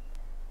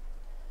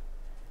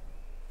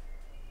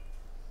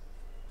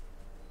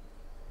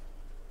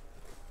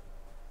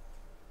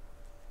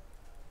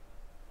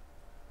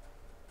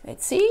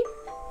 Let's see.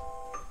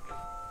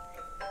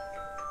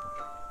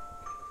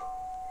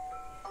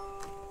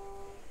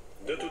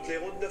 De toutes les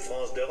routes de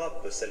France,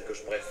 d'Europe, celle que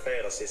je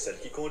préfère, c'est celle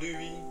qui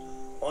conduit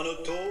en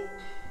auto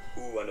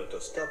ou en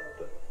autostop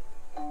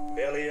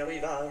vers les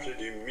rivages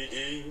du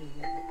Midi.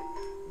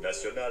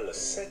 Nationale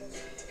 7.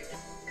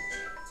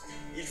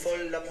 Il faut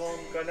la prendre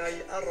qu'on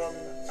aille à Rome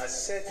à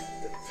 7.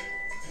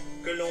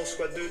 Que l'on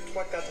soit 2,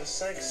 3, 4,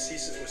 5,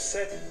 6 ou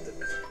 7.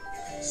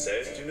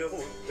 C'est une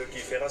route qui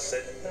fera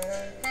 7.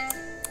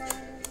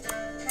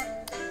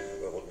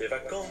 Route des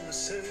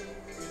vacances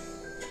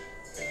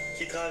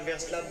qui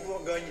traverse la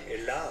Bourgogne et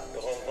la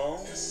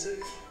Provence,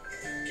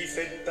 qui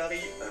fait de Paris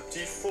un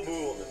petit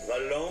faubourg de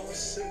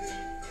Valence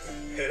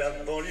et la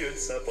banlieue de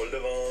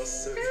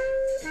Saint-Paul-de-Vence.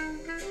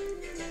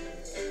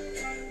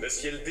 Le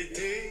ciel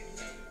d'été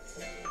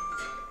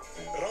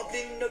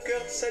remplit nos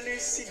cœurs de sa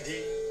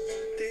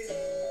lucidité,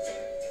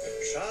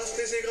 chasse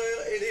les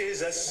aigreurs et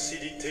les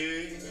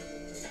acidités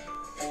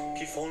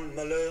qui font le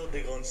malheur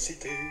des grandes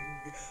cités.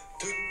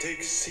 Tout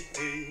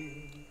excité,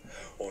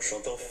 on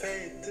chante en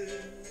fête.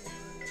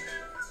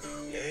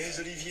 Les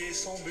oliviers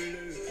sont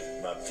bleus,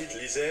 ma petite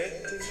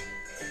Lisette.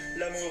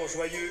 L'amour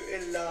joyeux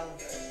est là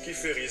qui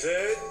fait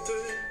risette.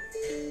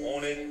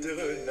 On est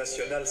heureux,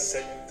 Nationale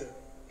 7.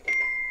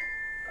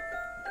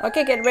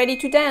 Okay, get ready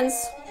to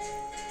dance.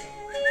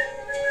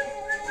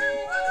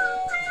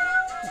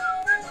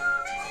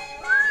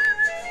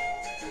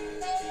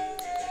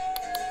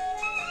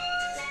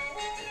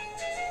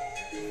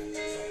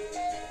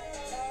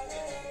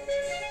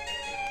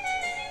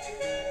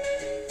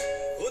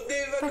 Route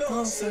des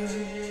vacances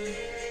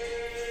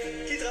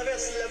qui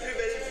traverse la plus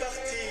belle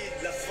partie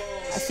de la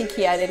France. I think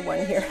he added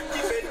one here. Qui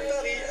fait de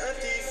Paris un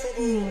petit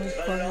faubourg de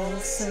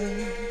Valence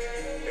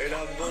et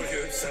la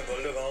banlieue de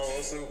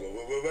Saint-Paul-de-Vence.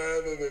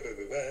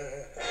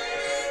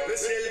 Le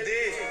ciel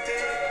d'été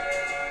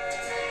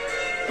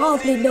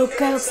Remplis nos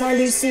cœurs de sa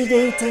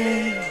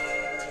lucidité.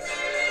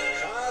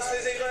 chasse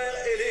les aigreurs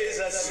et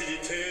les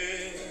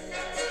acidités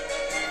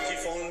qui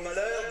font le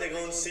malheur des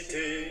grandes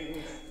cités.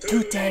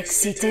 Tout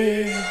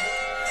excité,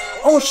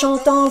 on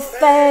chante en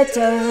fête.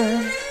 Les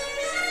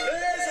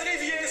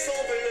oliviers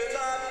sont bleus,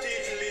 ma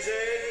petite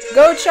Lisette.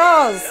 Go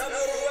Charles!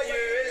 L'amour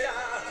joyeux est là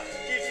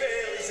qui fait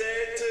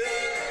risette.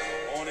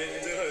 On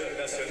est heureux,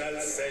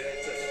 Nationale 7.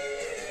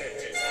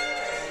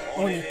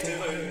 On est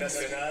heureux,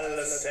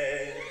 Nationale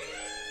 7.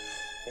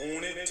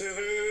 On est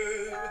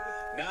heureux,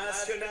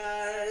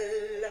 Nationale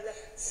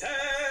 7.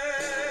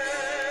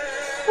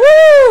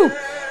 Woo!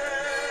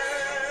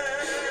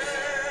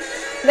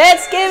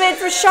 Let's give it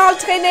for Charles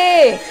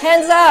Trénet.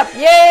 Hands up,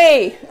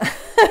 yay!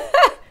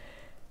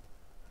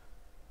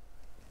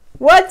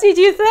 What did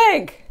you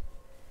think?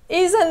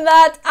 Isn't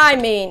that, I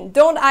mean,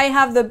 don't I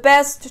have the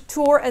best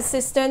tour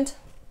assistant?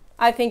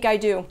 I think I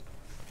do.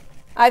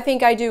 I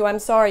think I do, I'm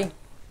sorry.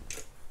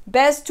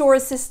 Best tour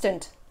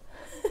assistant.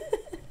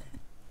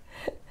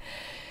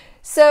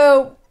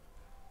 So,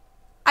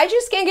 I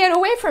just can't get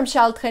away from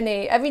Charles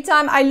Trénet. Every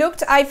time I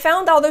looked, I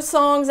found other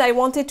songs I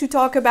wanted to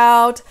talk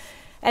about,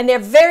 and they're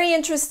very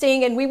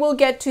interesting, and we will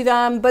get to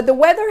them. But the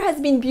weather has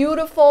been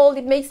beautiful.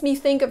 It makes me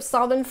think of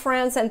southern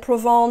France and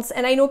Provence,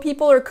 and I know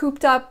people are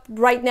cooped up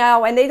right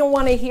now, and they don't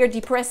want to hear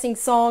depressing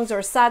songs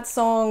or sad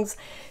songs.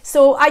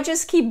 So I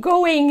just keep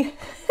going.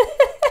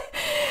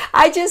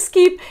 I just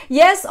keep,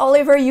 yes,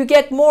 Oliver, you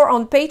get more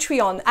on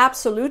Patreon,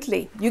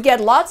 absolutely. You get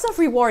lots of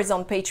rewards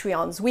on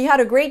Patreons. We had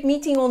a great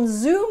meeting on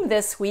Zoom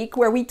this week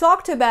where we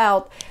talked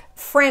about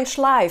French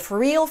life,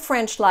 real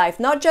French life,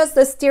 not just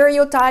the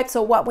stereotypes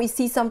or what we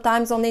see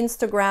sometimes on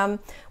Instagram.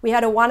 We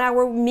had a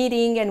 1-hour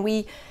meeting and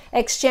we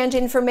exchanged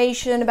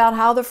information about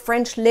how the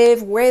French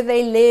live, where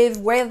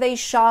they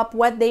shop,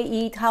 what they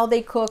eat, how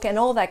they cook, and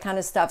all that kind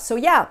of stuff. So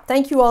yeah,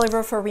 thank you,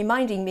 Oliver, for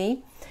reminding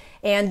me.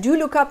 And do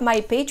look up my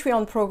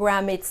Patreon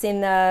program. It's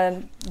in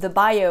the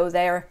bio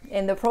there,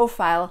 in the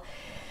profile.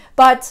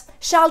 But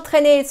Charles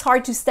Trénet, it's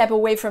hard to step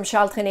away from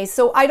Charles Trénet.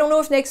 So I don't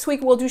know if next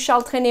week we'll do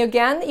Charles Trénet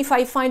again. If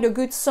I find a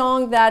good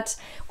song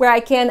where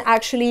I can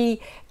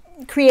actually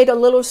create a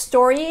little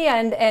story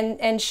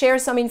and share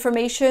some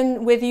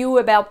information with you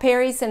about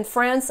Paris and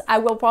France, I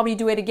will probably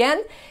do it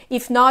again.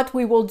 If not,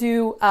 we will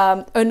do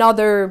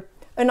another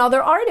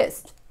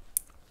artist.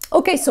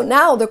 Okay, so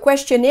now the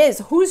question is,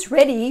 who's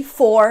ready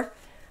for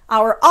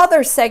our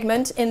other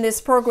segment in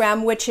this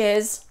program, which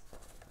is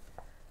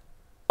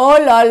oh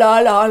la la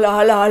la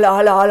la la la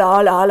la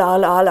la la la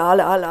la la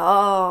la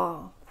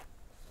la.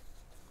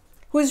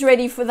 Who's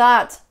ready for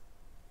that?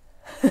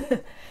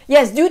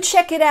 Yes, do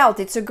check it out.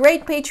 It's a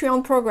great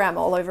Patreon program,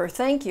 Oliver.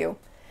 Thank you.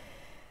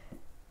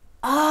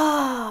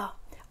 Ah,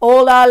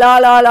 oh la la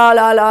la la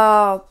la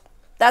la.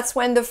 That's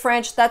what the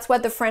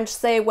French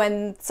say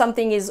when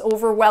something is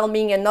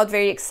overwhelming and not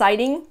very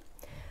exciting.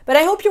 But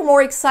I hope you're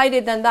more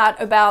excited than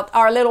that about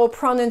our little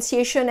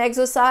pronunciation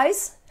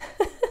exercise.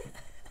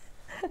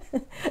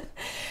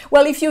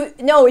 Well, if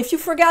you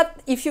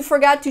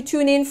forgot to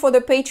tune in for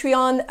the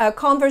Patreon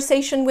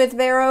conversation with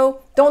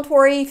Véro, don't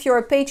worry. If you're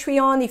a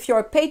patron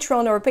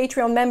or a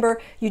Patreon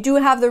member, you do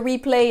have the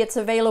replay. It's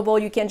available.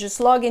 You can just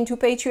log into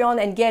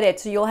Patreon and get it.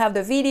 So you'll have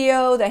the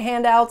video, the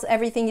handouts,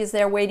 everything is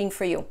there waiting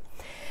for you.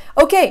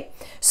 Okay,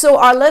 so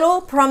our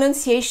little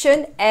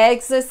pronunciation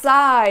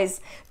exercise.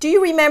 Do you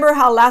remember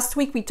how last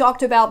week we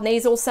talked about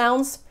nasal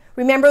sounds?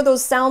 Remember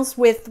those sounds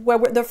where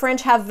the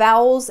French have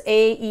vowels,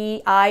 A,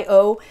 E, I,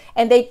 O,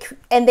 and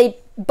they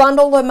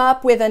bundle them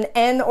up with an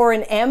N or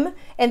an M,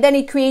 and then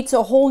it creates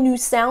a whole new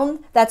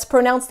sound that's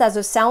pronounced as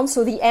a sound.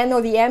 So the N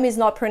or the M is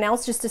not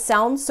pronounced, just a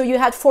sound. So you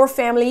had 4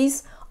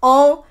 families,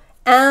 en,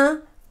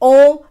 un,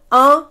 on,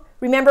 un.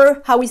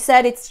 Remember how we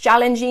said it's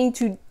challenging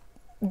to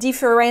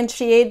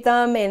differentiate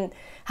them and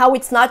how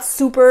it's not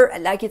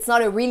it's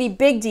not a really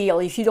big deal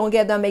if you don't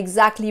get them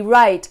exactly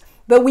right.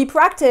 But we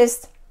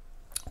practiced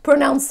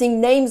pronouncing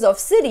names of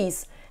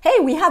cities. Hey,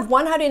 we have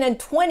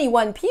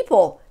 121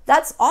 people.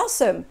 That's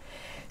awesome.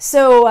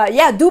 So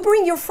yeah, do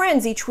bring your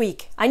friends each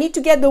week. I need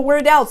to get the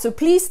word out, so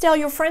please tell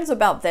your friends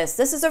about this.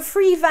 This is a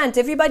free event.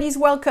 Everybody's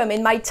welcome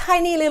in my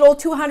tiny little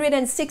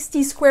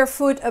 260 square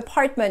foot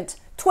apartment,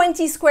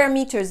 20 square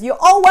meters. You're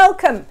all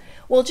welcome.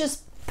 We'll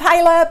just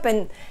pile up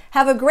and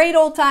have a great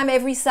old time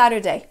every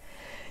Saturday.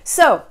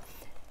 So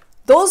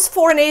those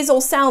 4 nasal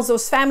sounds,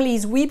 those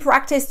families, we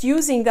practiced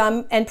using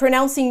them and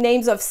pronouncing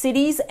names of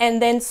cities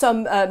and then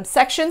some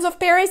sections of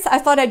Paris. I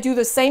thought I'd do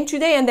the same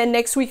today, and then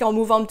next week I'll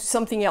move on to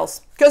something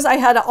else because I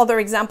had other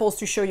examples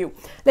to show you.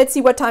 Let's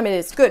see what time it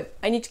is. Good.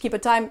 I need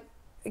to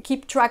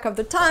keep track of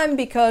the time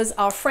because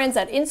our friends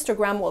at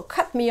Instagram will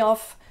cut me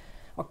off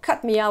or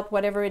cut me out,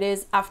 whatever it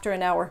is, after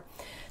an hour.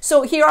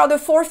 So here are the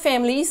 4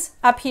 families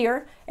up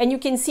here, and you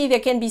can see they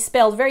can be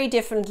spelled very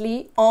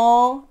differently.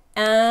 En,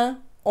 un,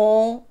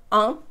 on,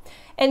 un.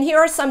 And here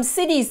are some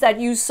cities that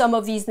use some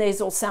of these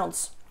nasal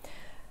sounds.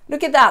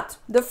 Look at that.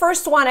 The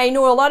first one I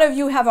know a lot of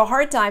you have a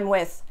hard time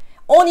with.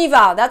 On y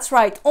va. That's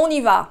right. On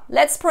y va.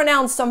 Let's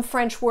pronounce some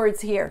French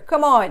words here.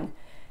 Come on.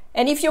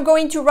 And if you're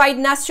going to write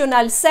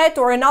Nationale 7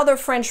 or another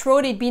French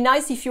road, it'd be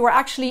nice if you were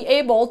actually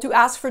able to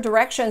ask for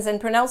directions and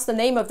pronounce the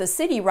name of the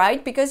city,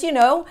 right? Because, you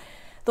know,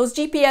 those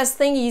GPS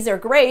thingies are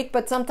great,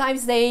 but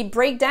sometimes they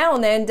break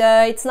down, and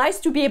it's nice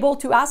to be able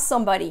to ask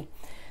somebody.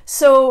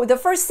 So the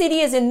first city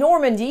is in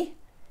Normandy.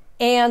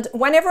 And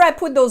whenever I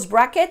put those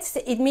brackets,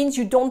 it means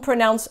you don't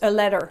pronounce a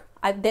letter.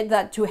 I did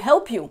that to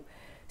help you.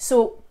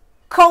 So,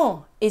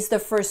 Caen is the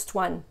first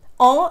one.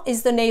 En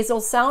is the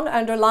nasal sound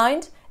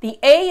underlined. The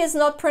A is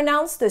not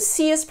pronounced. The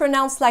C is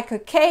pronounced like a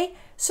K.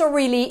 So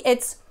really,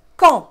 it's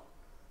Caen.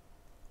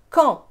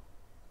 Caen.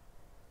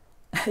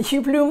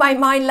 You blew my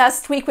mind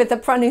last week with the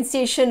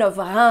pronunciation of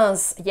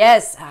Reims.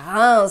 Yes,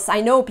 Reims.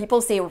 I know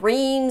people say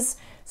Reims.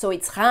 So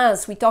it's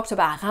Reims. We talked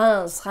about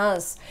Reims,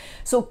 Reims.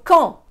 So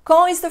Caen.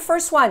 Caen is the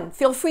first one.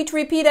 Feel free to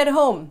repeat at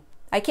home.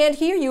 I can't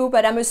hear you,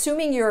 but I'm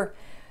assuming you're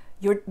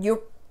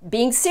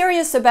being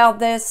serious about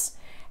this.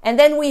 And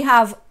then we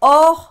have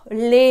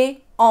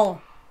Orléans.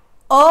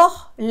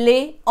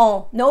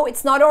 Orléans. No,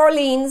 it's not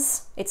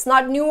Orleans. It's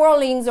not New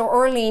Orleans or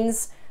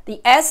Orleans.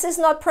 The S is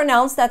not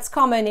pronounced. That's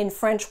common in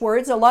French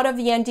words. A lot of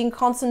the ending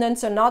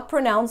consonants are not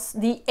pronounced.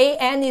 The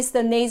AN is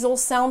the nasal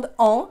sound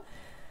en.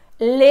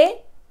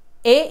 Les,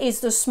 A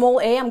is the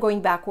small a. I'm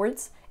going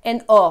backwards.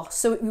 And or.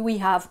 So we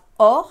have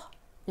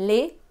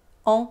Orléans.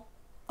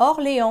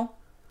 Orléans.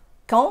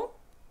 Caen.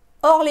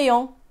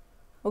 Orléans.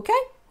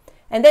 Okay?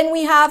 And then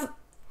we have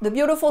the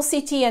beautiful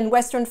city in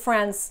Western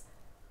France,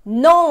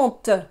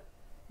 Nantes.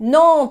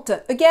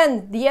 Nantes.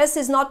 Again, the S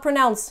is not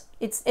pronounced.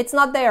 It's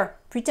not there.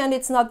 Pretend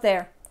it's not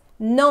there.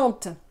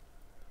 Nantes.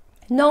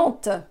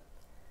 Nantes.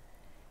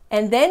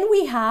 And then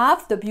we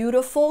have the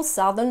beautiful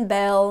Southern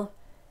Belle.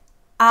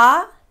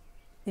 Avignon.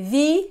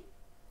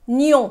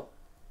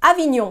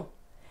 Avignon.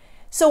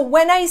 So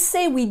when I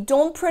say we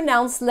don't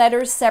pronounce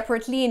letters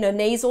separately in a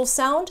nasal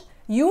sound,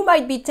 you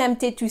might be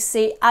tempted to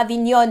say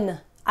Avignon,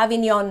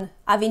 Avignon,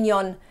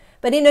 Avignon.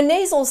 But in a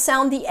nasal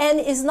sound, the N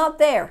is not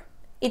there.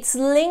 It's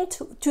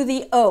linked to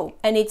the O,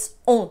 and it's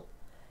on.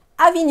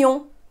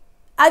 Avignon,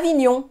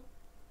 Avignon.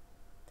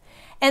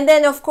 And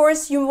then, of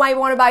course, you might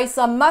want to buy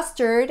some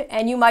mustard,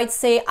 and you might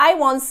say, I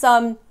want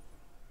some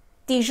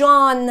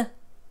Dijon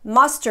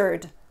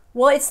mustard.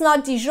 Well, it's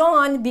not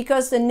Dijon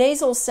because the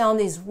nasal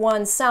sound is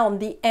one sound.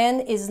 The N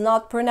is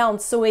not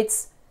pronounced, so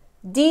it's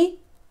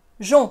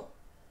Dijon,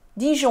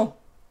 Dijon.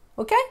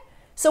 Okay?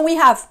 So we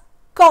have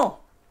Caen,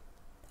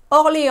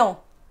 Orléans,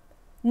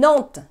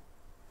 Nantes,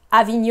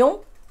 Avignon,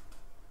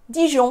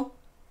 Dijon.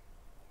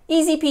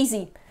 Easy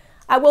peasy.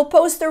 I will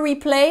post a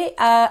replay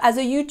as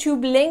a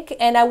YouTube link,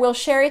 and I will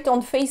share it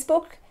on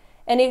Facebook,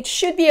 and it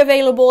should be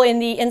available in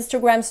the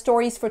Instagram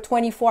stories for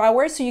 24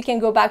 hours, so you can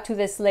go back to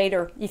this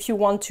later if you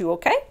want to,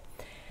 okay?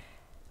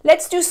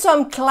 Let's do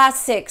some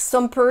classics,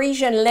 some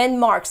Parisian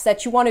landmarks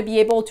that you want to be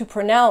able to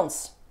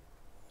pronounce.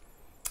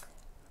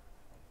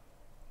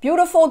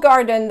 Beautiful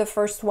garden, the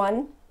first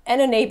one,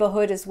 and a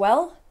neighborhood as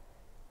well.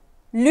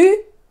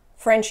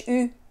 French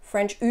U,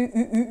 French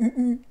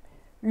U.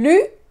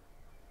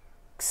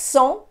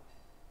 Luxon.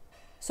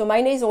 So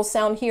my nasal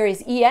sound here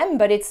is EM,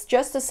 but it's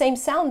just the same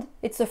sound.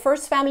 It's the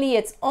first family,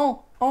 it's en.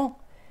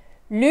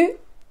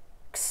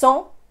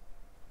 Luxembourg.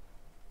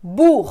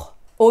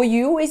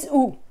 OU is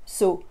U.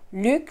 So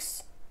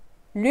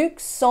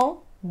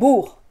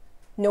Luxembourg.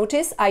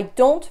 Notice I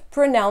don't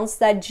pronounce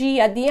that G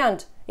at the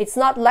end. It's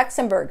not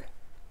Luxembourg.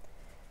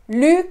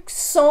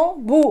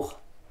 Luxembourg.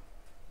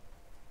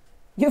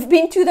 You've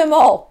been to them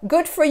all.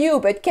 Good for you,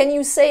 but can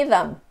you say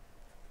them?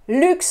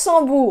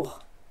 Luxembourg.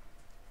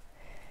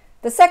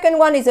 The second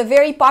one is a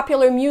very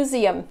popular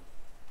museum.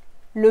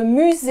 Le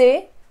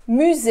musée,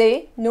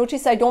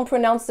 notice I don't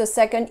pronounce the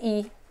second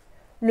E.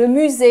 Le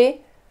musée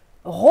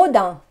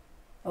Rodin.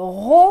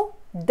 Le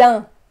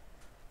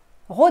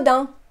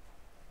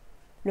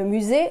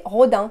musée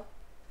Rodin.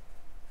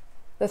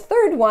 The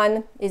third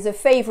one is a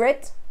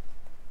favorite.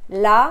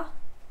 La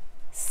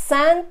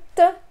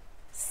Sainte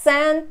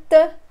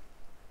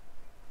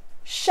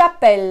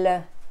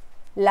Chapelle.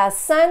 La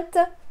Sainte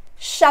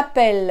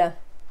Chapelle.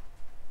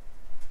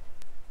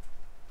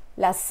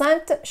 La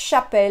Sainte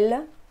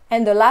Chapelle.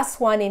 And the last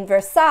one in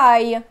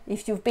Versailles.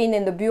 If you've been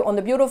in on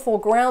the beautiful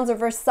grounds of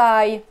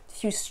Versailles,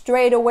 if you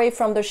strayed away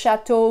from the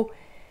chateau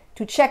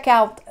to check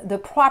out the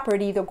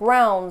property, the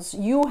grounds,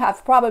 you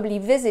have probably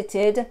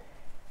visited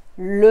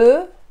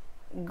Le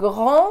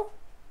Grand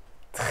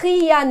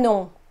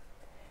Trianon.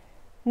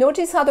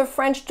 Notice how the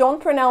French don't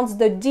pronounce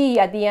the D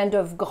at the end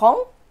of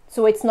grand.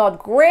 So it's not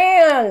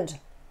grand,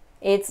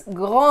 it's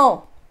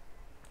grand.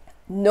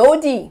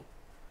 No D.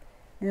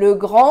 Le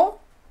Grand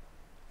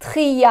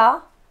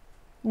Trianon.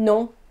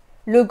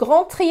 Le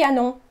Grand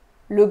Trianon.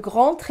 Le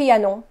Grand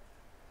Trianon.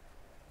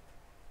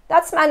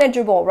 That's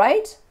manageable,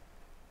 right?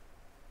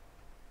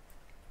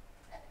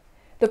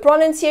 The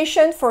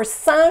pronunciation for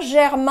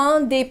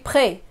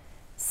Saint-Germain-des-Prés.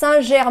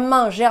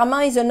 Saint-Germain.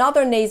 Germain is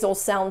another nasal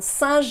sound.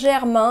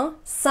 Saint-Germain.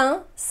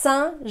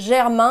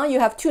 Saint-Germain. You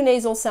have two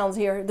nasal sounds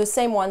here, the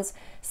same ones.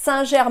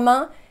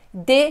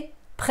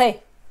 Saint-Germain-des-Prés.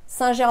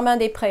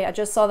 Saint-Germain-des-Prés. I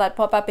just saw that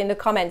pop up in the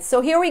comments.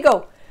 So here we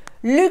go.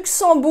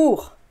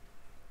 Luxembourg.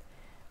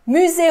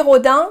 Musée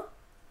Rodin.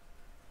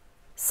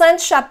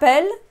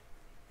 Sainte-Chapelle.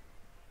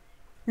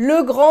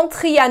 Le Grand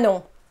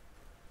Trianon.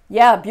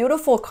 Yeah,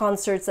 beautiful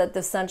concerts at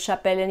the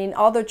Sainte-Chapelle and in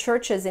other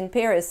churches in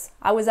Paris.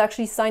 I was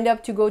actually signed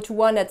up to go to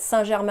one at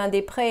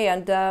Saint-Germain-des-Prés,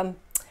 and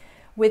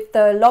with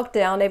the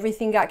lockdown,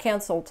 everything got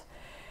cancelled.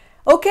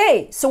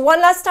 Okay, so one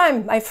last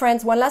time, my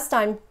friends, one last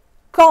time.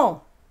 Caen,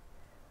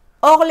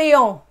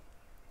 Orléans,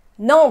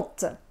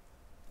 Nantes,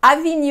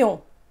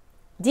 Avignon,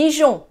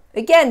 Dijon.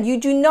 Again, you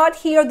do not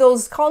hear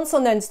those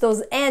consonants,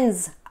 those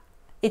N's.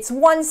 It's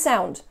one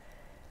sound.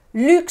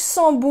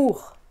 Luxembourg,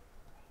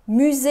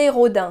 Musée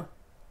Rodin,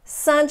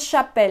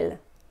 Sainte-Chapelle,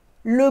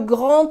 Le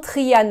Grand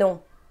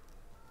Trianon.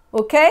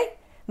 Okay?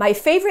 My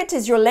favorite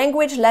is your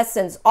language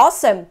lessons.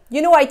 Awesome.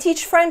 You know, I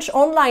teach French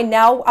online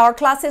now. Our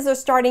classes are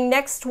starting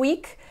next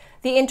week.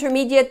 The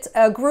intermediate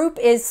group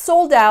is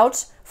sold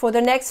out for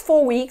the next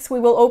 4 weeks. We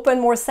will open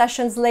more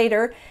sessions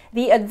later.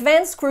 The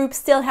advanced group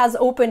still has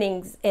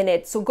openings in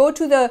it. So go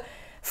to the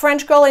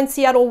French Girl in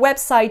Seattle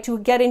website to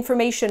get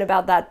information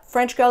about that.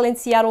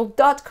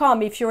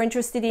 FrenchGirlInSeattle.com if you're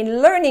interested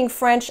in learning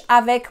French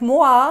avec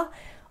moi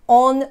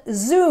on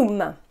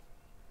Zoom.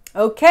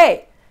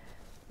 Okay,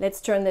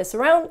 let's turn this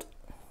around.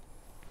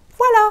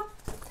 Voila.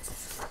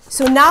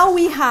 So now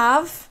we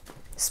have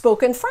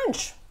spoken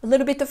French, a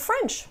little bit of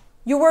French.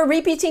 You were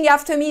repeating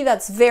after me,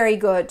 that's very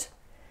good.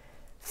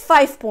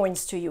 5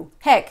 points to you.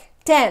 Heck,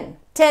 10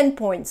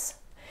 points.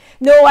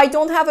 No, I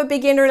don't have a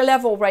beginner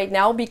level right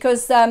now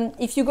because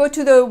if you go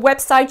to the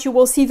website, you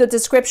will see the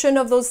description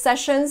of those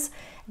sessions.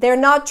 They're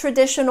not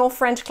traditional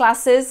French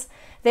classes.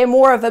 They're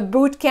more of a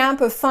boot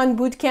camp, a fun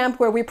boot camp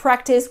where we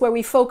practice, where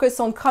we focus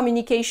on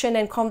communication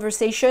and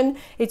conversation.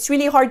 It's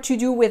really hard to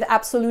do with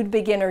absolute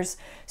beginners.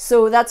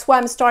 So that's why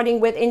I'm starting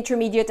with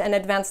intermediate and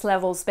advanced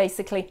levels,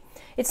 basically.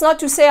 It's not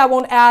to say I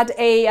won't add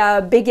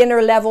a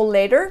beginner level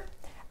later.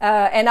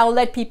 And I'll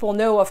let people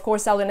know, of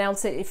course, I'll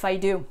announce it if I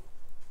do.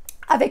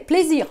 Avec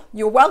plaisir.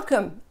 You're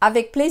welcome.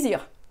 Avec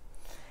plaisir.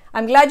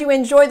 I'm glad you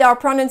enjoyed our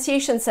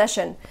pronunciation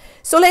session.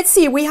 So let's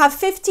see, we have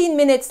 15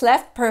 minutes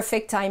left,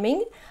 perfect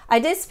timing. I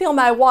did spill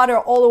my water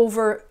all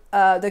over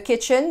the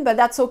kitchen, but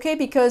that's okay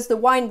because the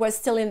wine was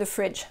still in the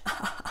fridge.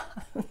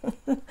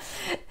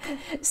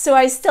 So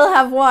I still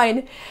have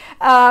wine.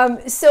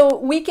 So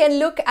we can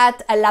look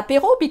at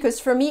l'apéro because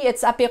for me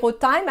it's apéro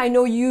time. I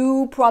know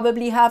you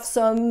probably have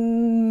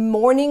some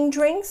morning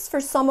drinks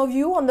for some of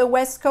you on the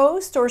West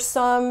Coast or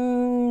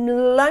some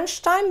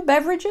lunchtime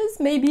beverages,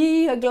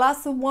 maybe a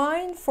glass of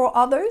wine for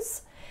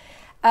others.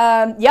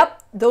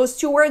 Yep, those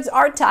two words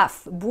are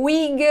tough.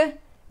 Bouygues,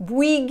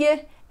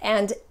 bouygues,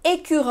 and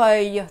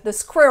écureuil, the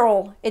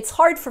squirrel. It's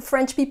hard for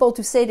French people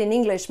to say it in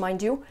English,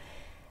 mind you.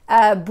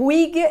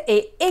 Bouygues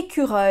et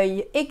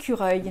écureuil,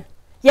 écureuil.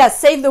 Yes,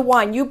 save the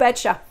wine, you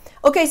betcha.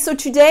 Okay, so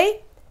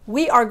today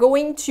we are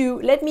going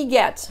to, let me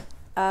get,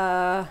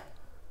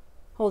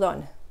 hold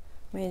on,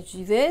 I'm going to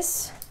do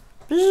this.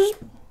 I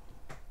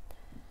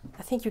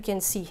think you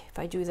can see if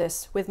I do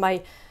this with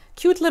my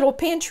cute little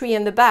pantry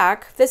in the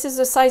back. This is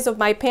the size of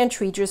my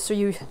pantry, just so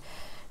you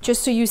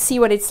see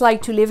what it's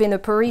like to live in a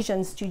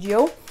Parisian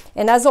studio.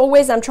 And as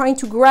always, I'm trying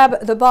to grab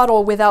the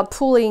bottle without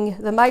pulling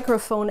the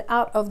microphone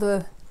out of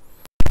the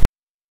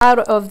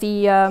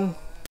microphone.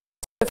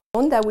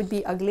 That would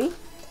be ugly.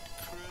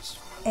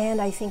 And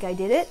I think I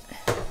did it.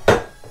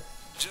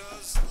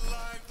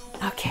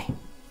 Okay.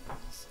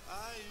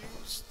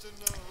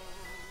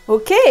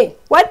 Okay,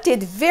 what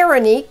did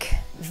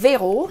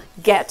Véro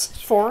get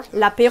for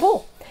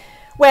l'apéro?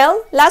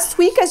 Well, last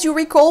week, as you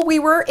recall, we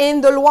were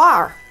in the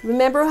Loire.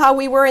 Remember how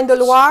we were in the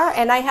Loire?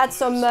 And I had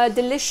some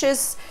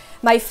delicious,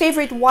 my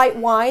favorite white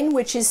wine,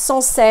 which is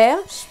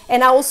Sancerre.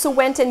 And I also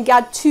went and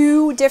got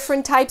 2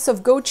 different types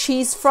of goat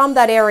cheese from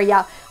that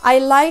area. I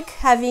like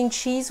having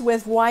cheese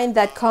with wine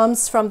that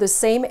comes from the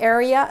same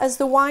area as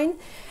the wine.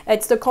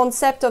 It's the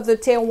concept of the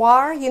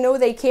terroir, you know,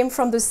 they came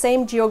from the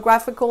same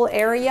geographical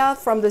area,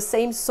 from the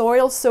same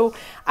soil. So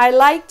I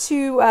like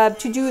to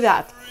do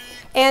that.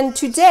 And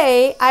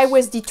today I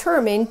was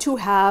determined to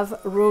have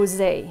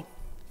rosé.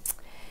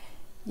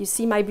 You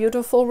see my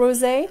beautiful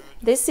rosé?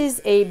 This is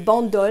a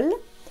Bandol.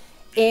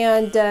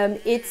 And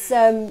it's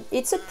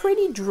a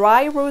pretty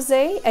dry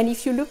rosé, and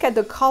if you look at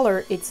the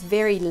color, it's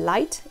very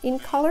light in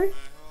color.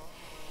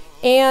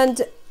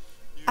 And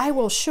I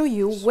will show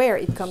you where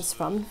it comes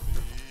from.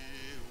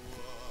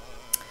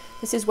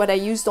 This is what I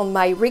used on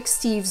my Rick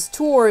Steves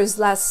tours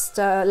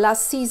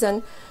last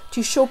season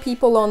to show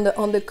people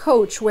on the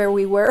coach where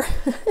we were.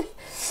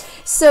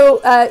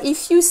 So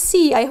if you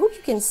see, I hope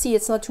you can see,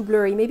 it's not too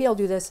blurry, maybe I'll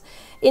do this.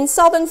 In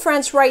southern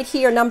France right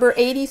here, number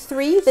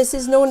 83, this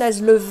is known as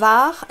Le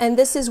Var, and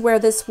this is where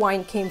this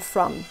wine came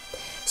from.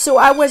 So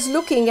I was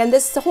looking, and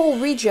this whole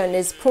region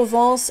is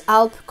Provence,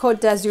 Alpes, Côte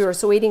d'Azur.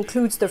 So it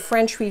includes the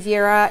French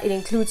Riviera, it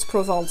includes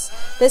Provence.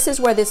 This is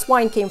where this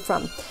wine came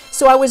from.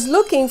 So I was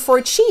looking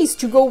for cheese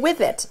to go with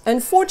it.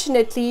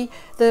 Unfortunately,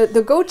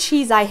 the goat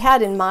cheese I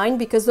had in mind,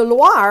 because the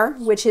Loire,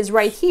 which is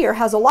right here,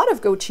 has a lot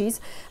of goat cheese,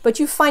 but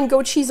you find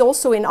goat cheese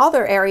also in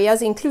other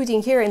areas,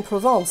 including here in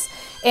Provence.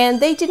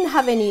 And they didn't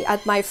have any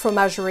at my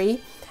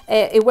fromagerie.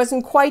 It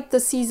wasn't quite the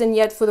season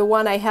yet for the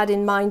one I had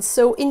in mind.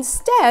 So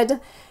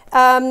instead,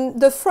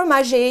 the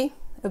fromager,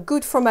 a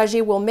good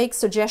fromager, will make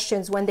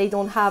suggestions when they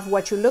don't have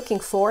what you're looking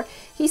for.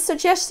 He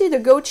suggested a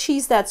goat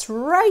cheese that's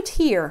right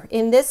here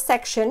in this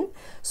section,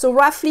 so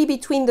roughly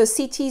between the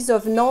cities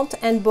of Nantes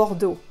and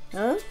Bordeaux.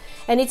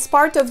 And it's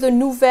part of the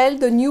Nouvelle,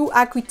 the New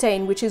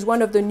Aquitaine, which is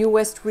one of the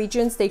newest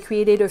regions they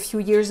created a few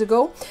years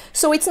ago.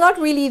 So it's not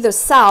really the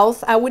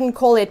south. I wouldn't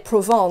call it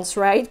Provence,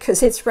 right?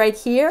 Because it's right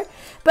here.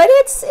 But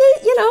it's,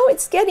 you know,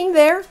 it's getting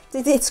there.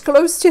 It's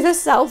close to the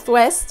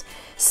southwest.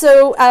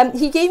 So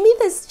he gave me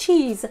this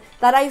cheese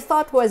that I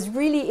thought was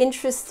really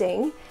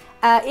interesting.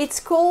 It's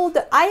called,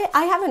 I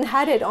haven't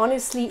had it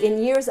honestly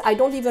in years. I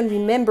don't even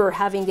remember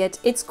having it.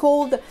 It's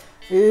called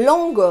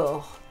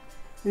Langors.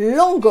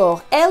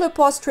 Langors,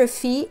 L'Angors.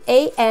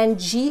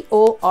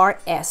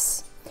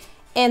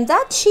 And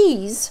that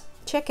cheese,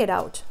 check it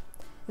out.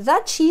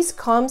 That cheese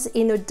comes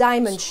in a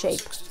diamond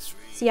shape.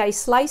 See, I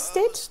sliced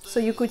it so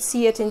you could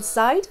see it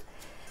inside.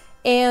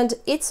 And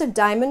it's a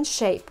diamond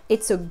shape.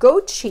 It's a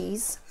goat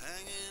cheese.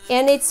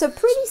 And it's a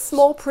pretty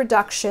small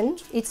production.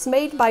 It's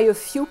made by a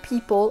few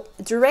people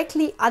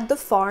directly at the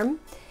farm.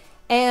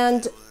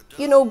 And,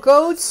 you know,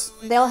 goats,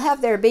 they'll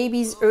have their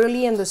babies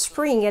early in the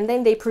spring and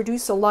then they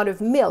produce a lot of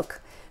milk.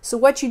 So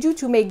what you do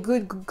to make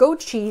good goat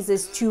cheese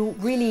is to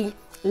really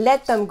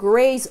let them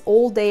graze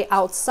all day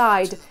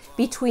outside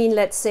between,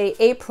 let's say,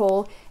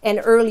 April and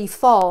early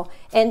fall.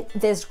 And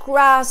there's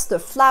grass, the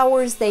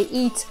flowers they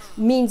eat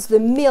means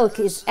the milk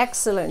is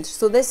excellent.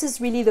 So this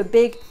is really the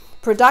big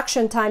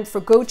production time for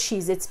goat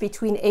cheese. It's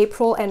between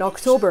April and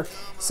October.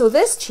 So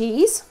this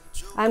cheese,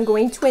 I'm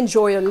going to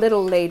enjoy a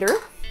little later.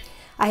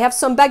 I have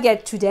some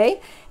baguette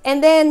today.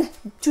 And then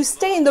to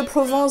stay in the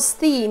Provence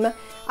theme,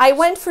 I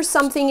went for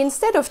something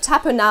instead of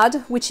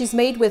tapenade, which is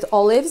made with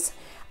olives.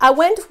 I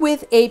went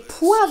with a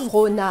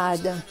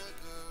poivronnade.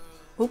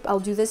 Oop, I'll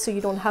do this so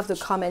you don't have the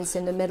comments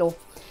in the middle.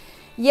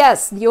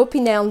 Yes, the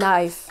Opinel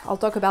knife. I'll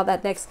talk about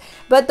that next.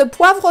 But the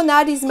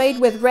poivronnade is made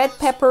with red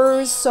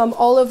peppers, some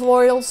olive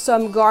oil,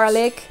 some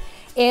garlic.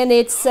 And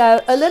it's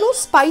a little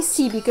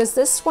spicy because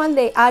this one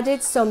they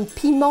added some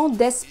Piment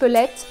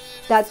d'Espelette,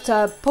 that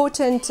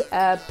potent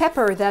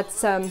pepper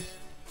that's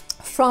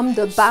from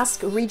the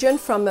Basque region,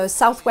 from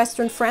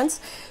southwestern France.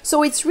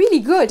 So it's really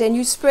good, and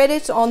you spread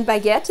it on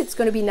baguette. It's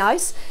going to be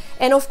nice.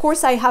 And of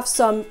course I have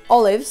some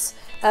olives.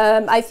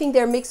 I think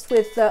they're mixed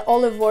with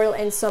olive oil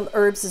and some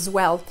herbs as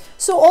well.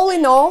 So all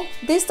in all,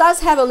 this does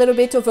have a little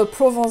bit of a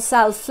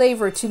provençale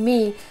flavor to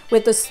me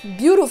with this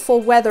beautiful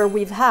weather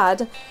we've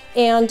had.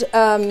 And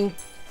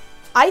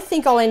I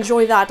think I'll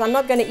enjoy that. I'm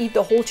not going to eat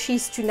the whole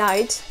cheese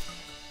tonight.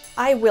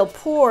 I will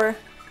pour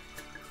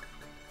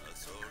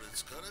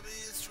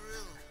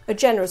a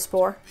generous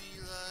pour.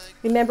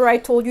 Remember I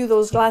told you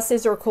those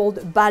glasses are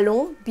called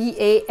Ballon,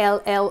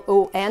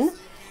 B-A-L-L-O-N,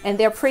 and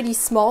they're pretty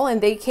small,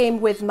 and they came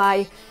with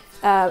my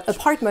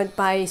apartment,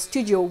 my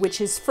studio,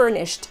 which is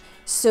furnished.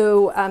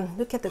 So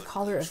look at the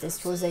color of this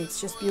rosé, it's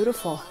just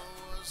beautiful.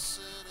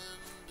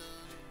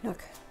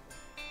 Look.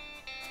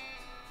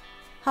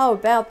 How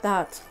about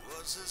that?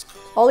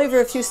 Oliver,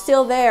 if you're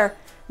still there,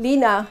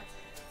 Lena,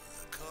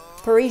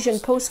 Parisian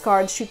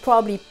postcards should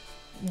probably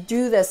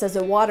do this as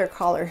a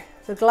watercolor.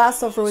 The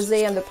glass of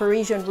rosé and the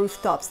Parisian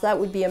rooftops, that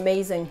would be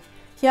amazing.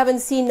 If you haven't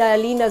seen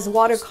Lena's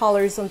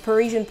watercolors on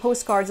Parisian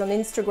postcards on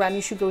Instagram,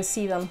 you should go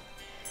see them.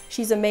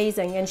 She's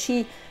amazing, and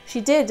she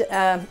did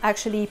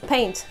actually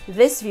paint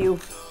this view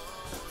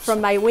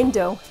from my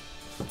window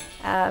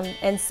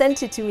and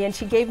sent it to me, and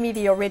she gave me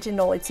the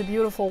original. It's a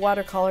beautiful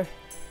watercolor.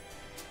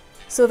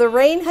 So the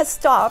rain has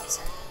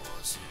stopped.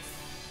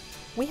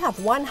 We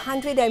have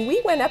 100, and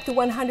we went up to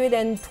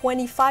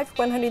 125,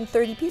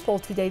 130 people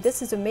today.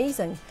 This is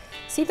amazing.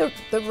 See the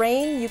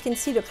rain? You can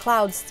see the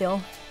clouds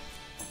still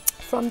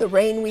from the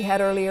rain we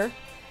had earlier.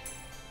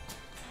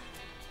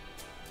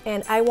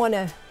 And I want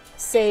to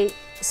say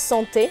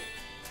santé.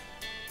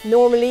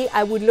 Normally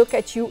I would look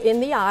at you in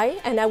the eye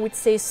and I would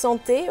say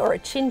santé or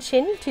chin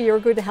chin to your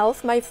good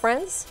health, my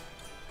friends.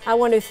 I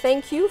want to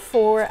thank you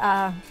for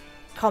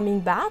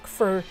coming back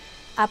for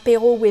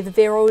Apéro with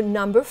Véro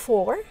number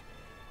 4.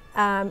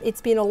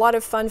 It's been a lot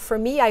of fun for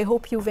me. I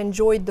hope you've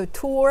enjoyed the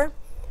tour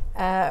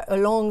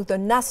along the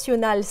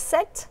Nationale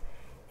set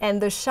and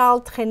the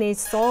Charles Trénet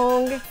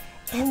song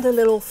and the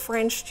little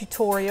French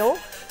tutorial,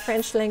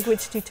 French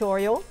language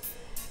tutorial.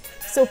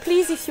 So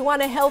please, if you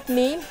want to help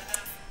me,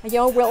 you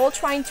know, we're all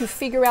trying to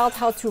figure out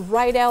how to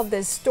ride out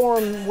this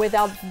storm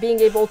without being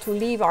able to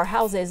leave our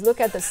houses.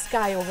 Look at the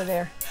sky over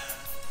there.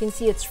 You can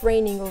see it's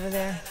raining over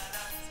there.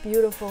 It's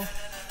beautiful.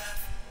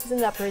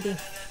 Isn't that pretty?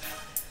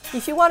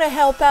 If you want to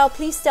help out,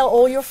 please tell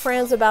all your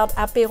friends about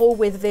Apéro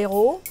with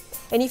Véro.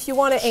 And if you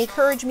want to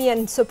encourage me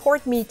and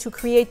support me to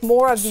create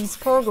more of these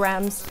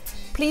programs,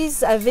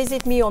 please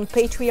visit me on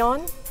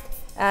Patreon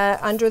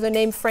under the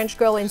name French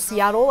Girl in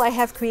Seattle. I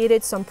have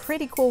created some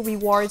pretty cool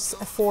rewards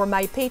for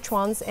my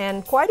patrons,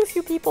 and quite a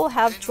few people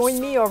have joined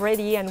me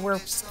already, and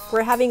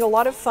we're having a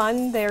lot of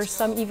fun. There's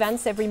some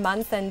events every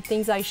month and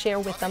things I share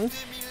with them.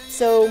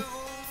 So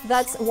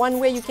that's one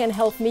way you can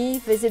help me.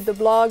 Visit the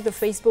blog, the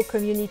Facebook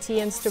community,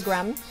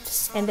 Instagram,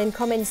 and then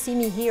come and see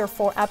me here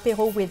for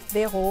Apéro with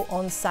Véro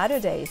on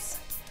Saturdays.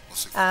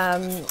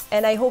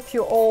 And I hope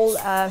you're all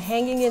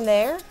hanging in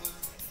there,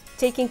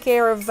 taking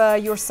care of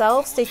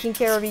yourselves, taking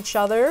care of each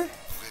other,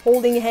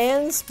 holding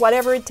hands,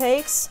 whatever it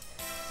takes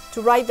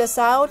to ride this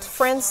out.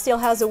 France still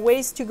has a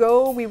ways to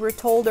go. We were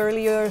told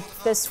earlier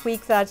this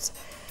week that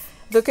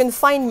the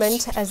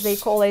confinement, as they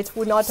call it,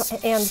 would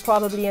not end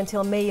probably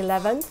until May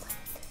 11th.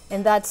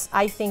 And that's,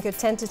 I think, a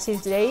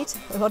tentative date.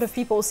 A lot of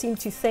people seem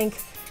to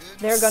think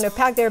they're going to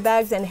pack their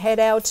bags and head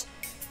out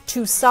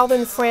to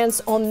southern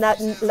France on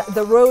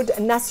the road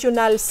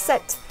Nationale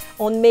set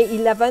on May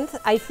 11th.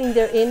 I think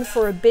they're in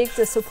for a big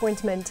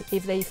disappointment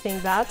if they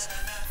think that.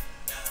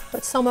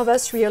 But some of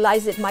us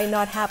realize it might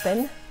not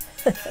happen.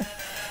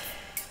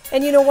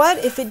 And you know what?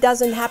 If it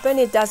doesn't happen,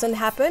 it doesn't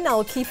happen.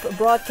 I'll keep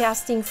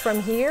broadcasting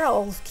from here.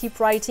 I'll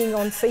keep writing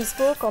on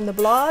Facebook, on the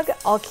blog.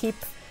 I'll keep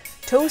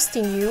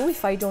toasting you,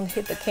 if I don't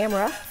hit the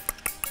camera,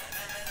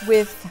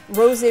 with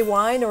rosé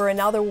wine or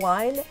another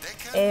wine,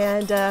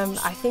 and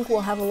I think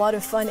we'll have a lot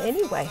of fun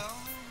anyway.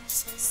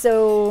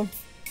 So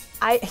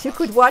you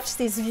could watch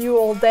this view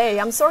all day.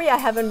 I'm sorry I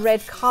haven't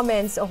read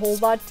comments a whole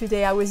lot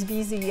today. I was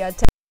busy. Yes,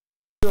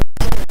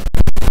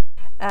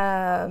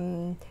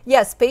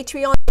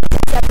 Patreon is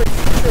a separate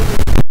feature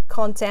with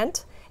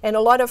content, and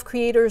a lot of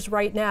creators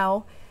right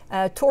now,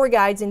 tour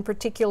guides in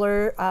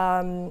particular,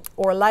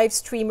 or live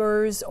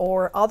streamers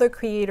or other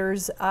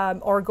creators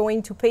are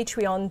going to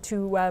Patreon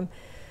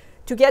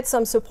to to get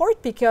some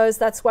support, because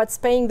that's what's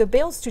paying the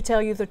bills, to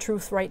tell you the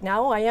truth right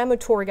now. I am a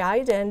tour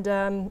guide, and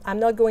I'm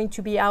not going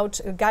to be out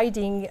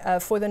guiding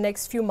for the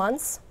next few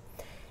months.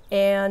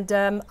 And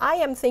I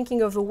am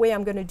thinking of a way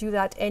I'm going to do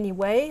that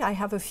anyway. I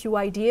have a few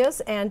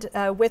ideas, and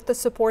with the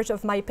support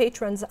of my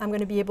patrons, I'm going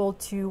to be able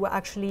to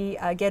actually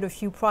get a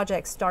few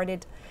projects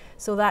started.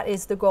 So that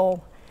is the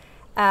goal.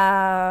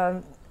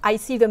 I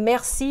see the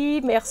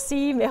merci,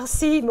 merci,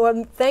 merci.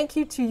 Well, thank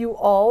you to you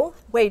all.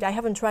 Wait, I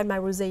haven't tried my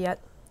rosé yet.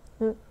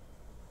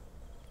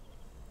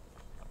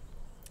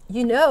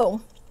 You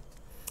know,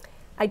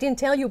 I didn't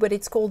tell you, but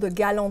it's called a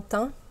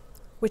Galantin,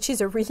 which is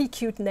a really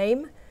cute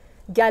name.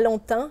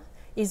 Galantin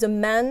is a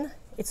man,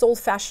 it's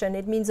old-fashioned,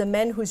 it means a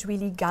man who's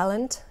really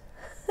gallant.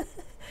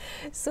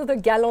 So the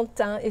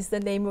Galantin is the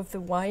name of the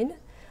wine.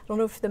 I don't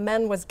know if the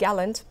man was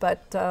gallant,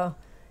 but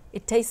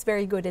it tastes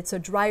very good. It's a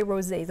dry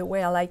rosé, the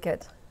way I like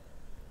it.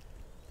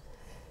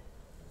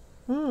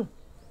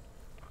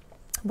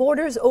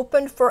 Borders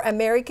open for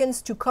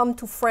Americans to come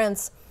to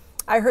France.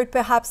 I heard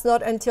perhaps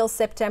not until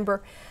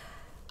September.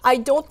 I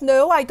don't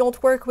know. I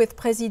don't work with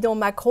President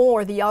Macron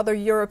or the other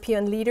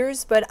European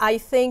leaders, but I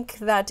think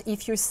that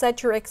if you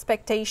set your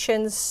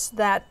expectations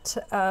that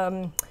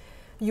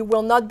you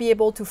will not be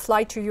able to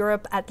fly to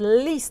Europe at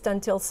least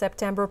until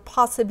September,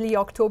 possibly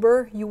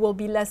October, you will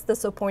be less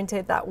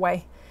disappointed that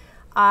way.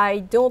 I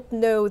don't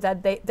know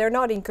that they're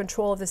not in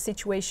control of the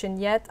situation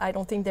yet. I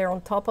don't think they're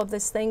on top of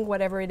this thing,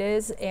 whatever it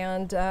is.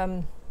 And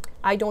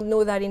I don't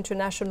know that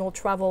international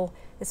travel,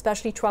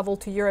 especially travel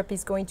to Europe,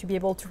 is going to be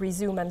able to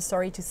resume, I'm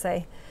sorry to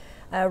say,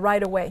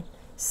 right away.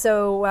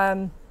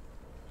 So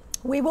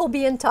we will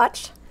be in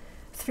touch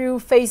through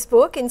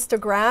Facebook,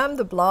 Instagram,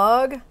 the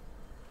blog.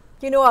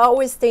 You know, I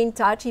always stay in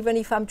touch, even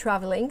if I'm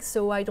traveling,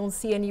 so I don't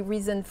see any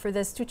reason for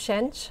this to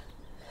change.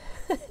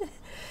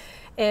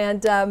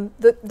 And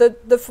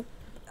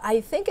I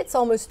think it's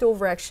almost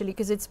over, actually,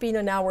 because it's been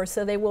an hour,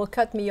 so they will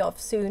cut me off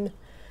soon.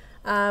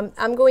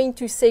 I'm going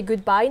to say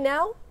goodbye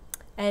now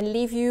and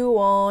leave you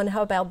on,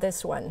 how about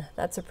this one?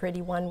 That's a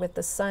pretty one with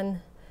the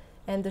sun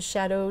and the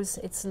shadows.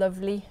 It's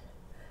lovely.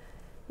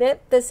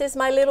 This is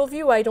my little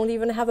view. I don't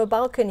even have a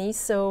balcony,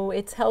 so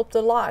it's helped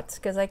a lot,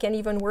 because I can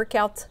even work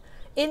out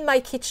in my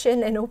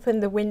kitchen and open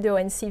the window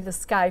and see the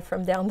sky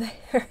from down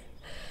there.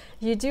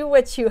 You do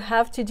what you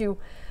have to do.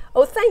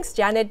 Oh, thanks,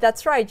 Janet.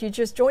 That's right. You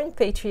just joined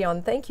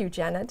Patreon. Thank you,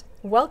 Janet.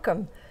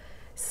 Welcome.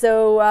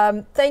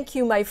 So thank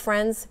you, my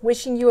friends.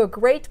 Wishing you a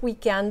great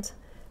weekend.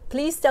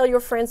 Please tell your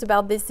friends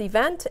about this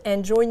event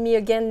and join me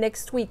again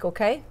next week,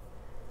 okay?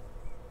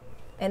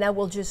 And I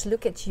will just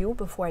look at you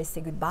before I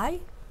say goodbye.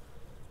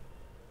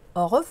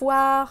 Au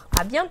revoir.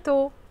 À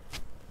bientôt.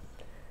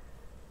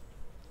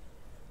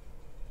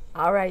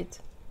 All right.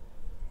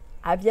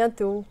 À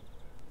bientôt.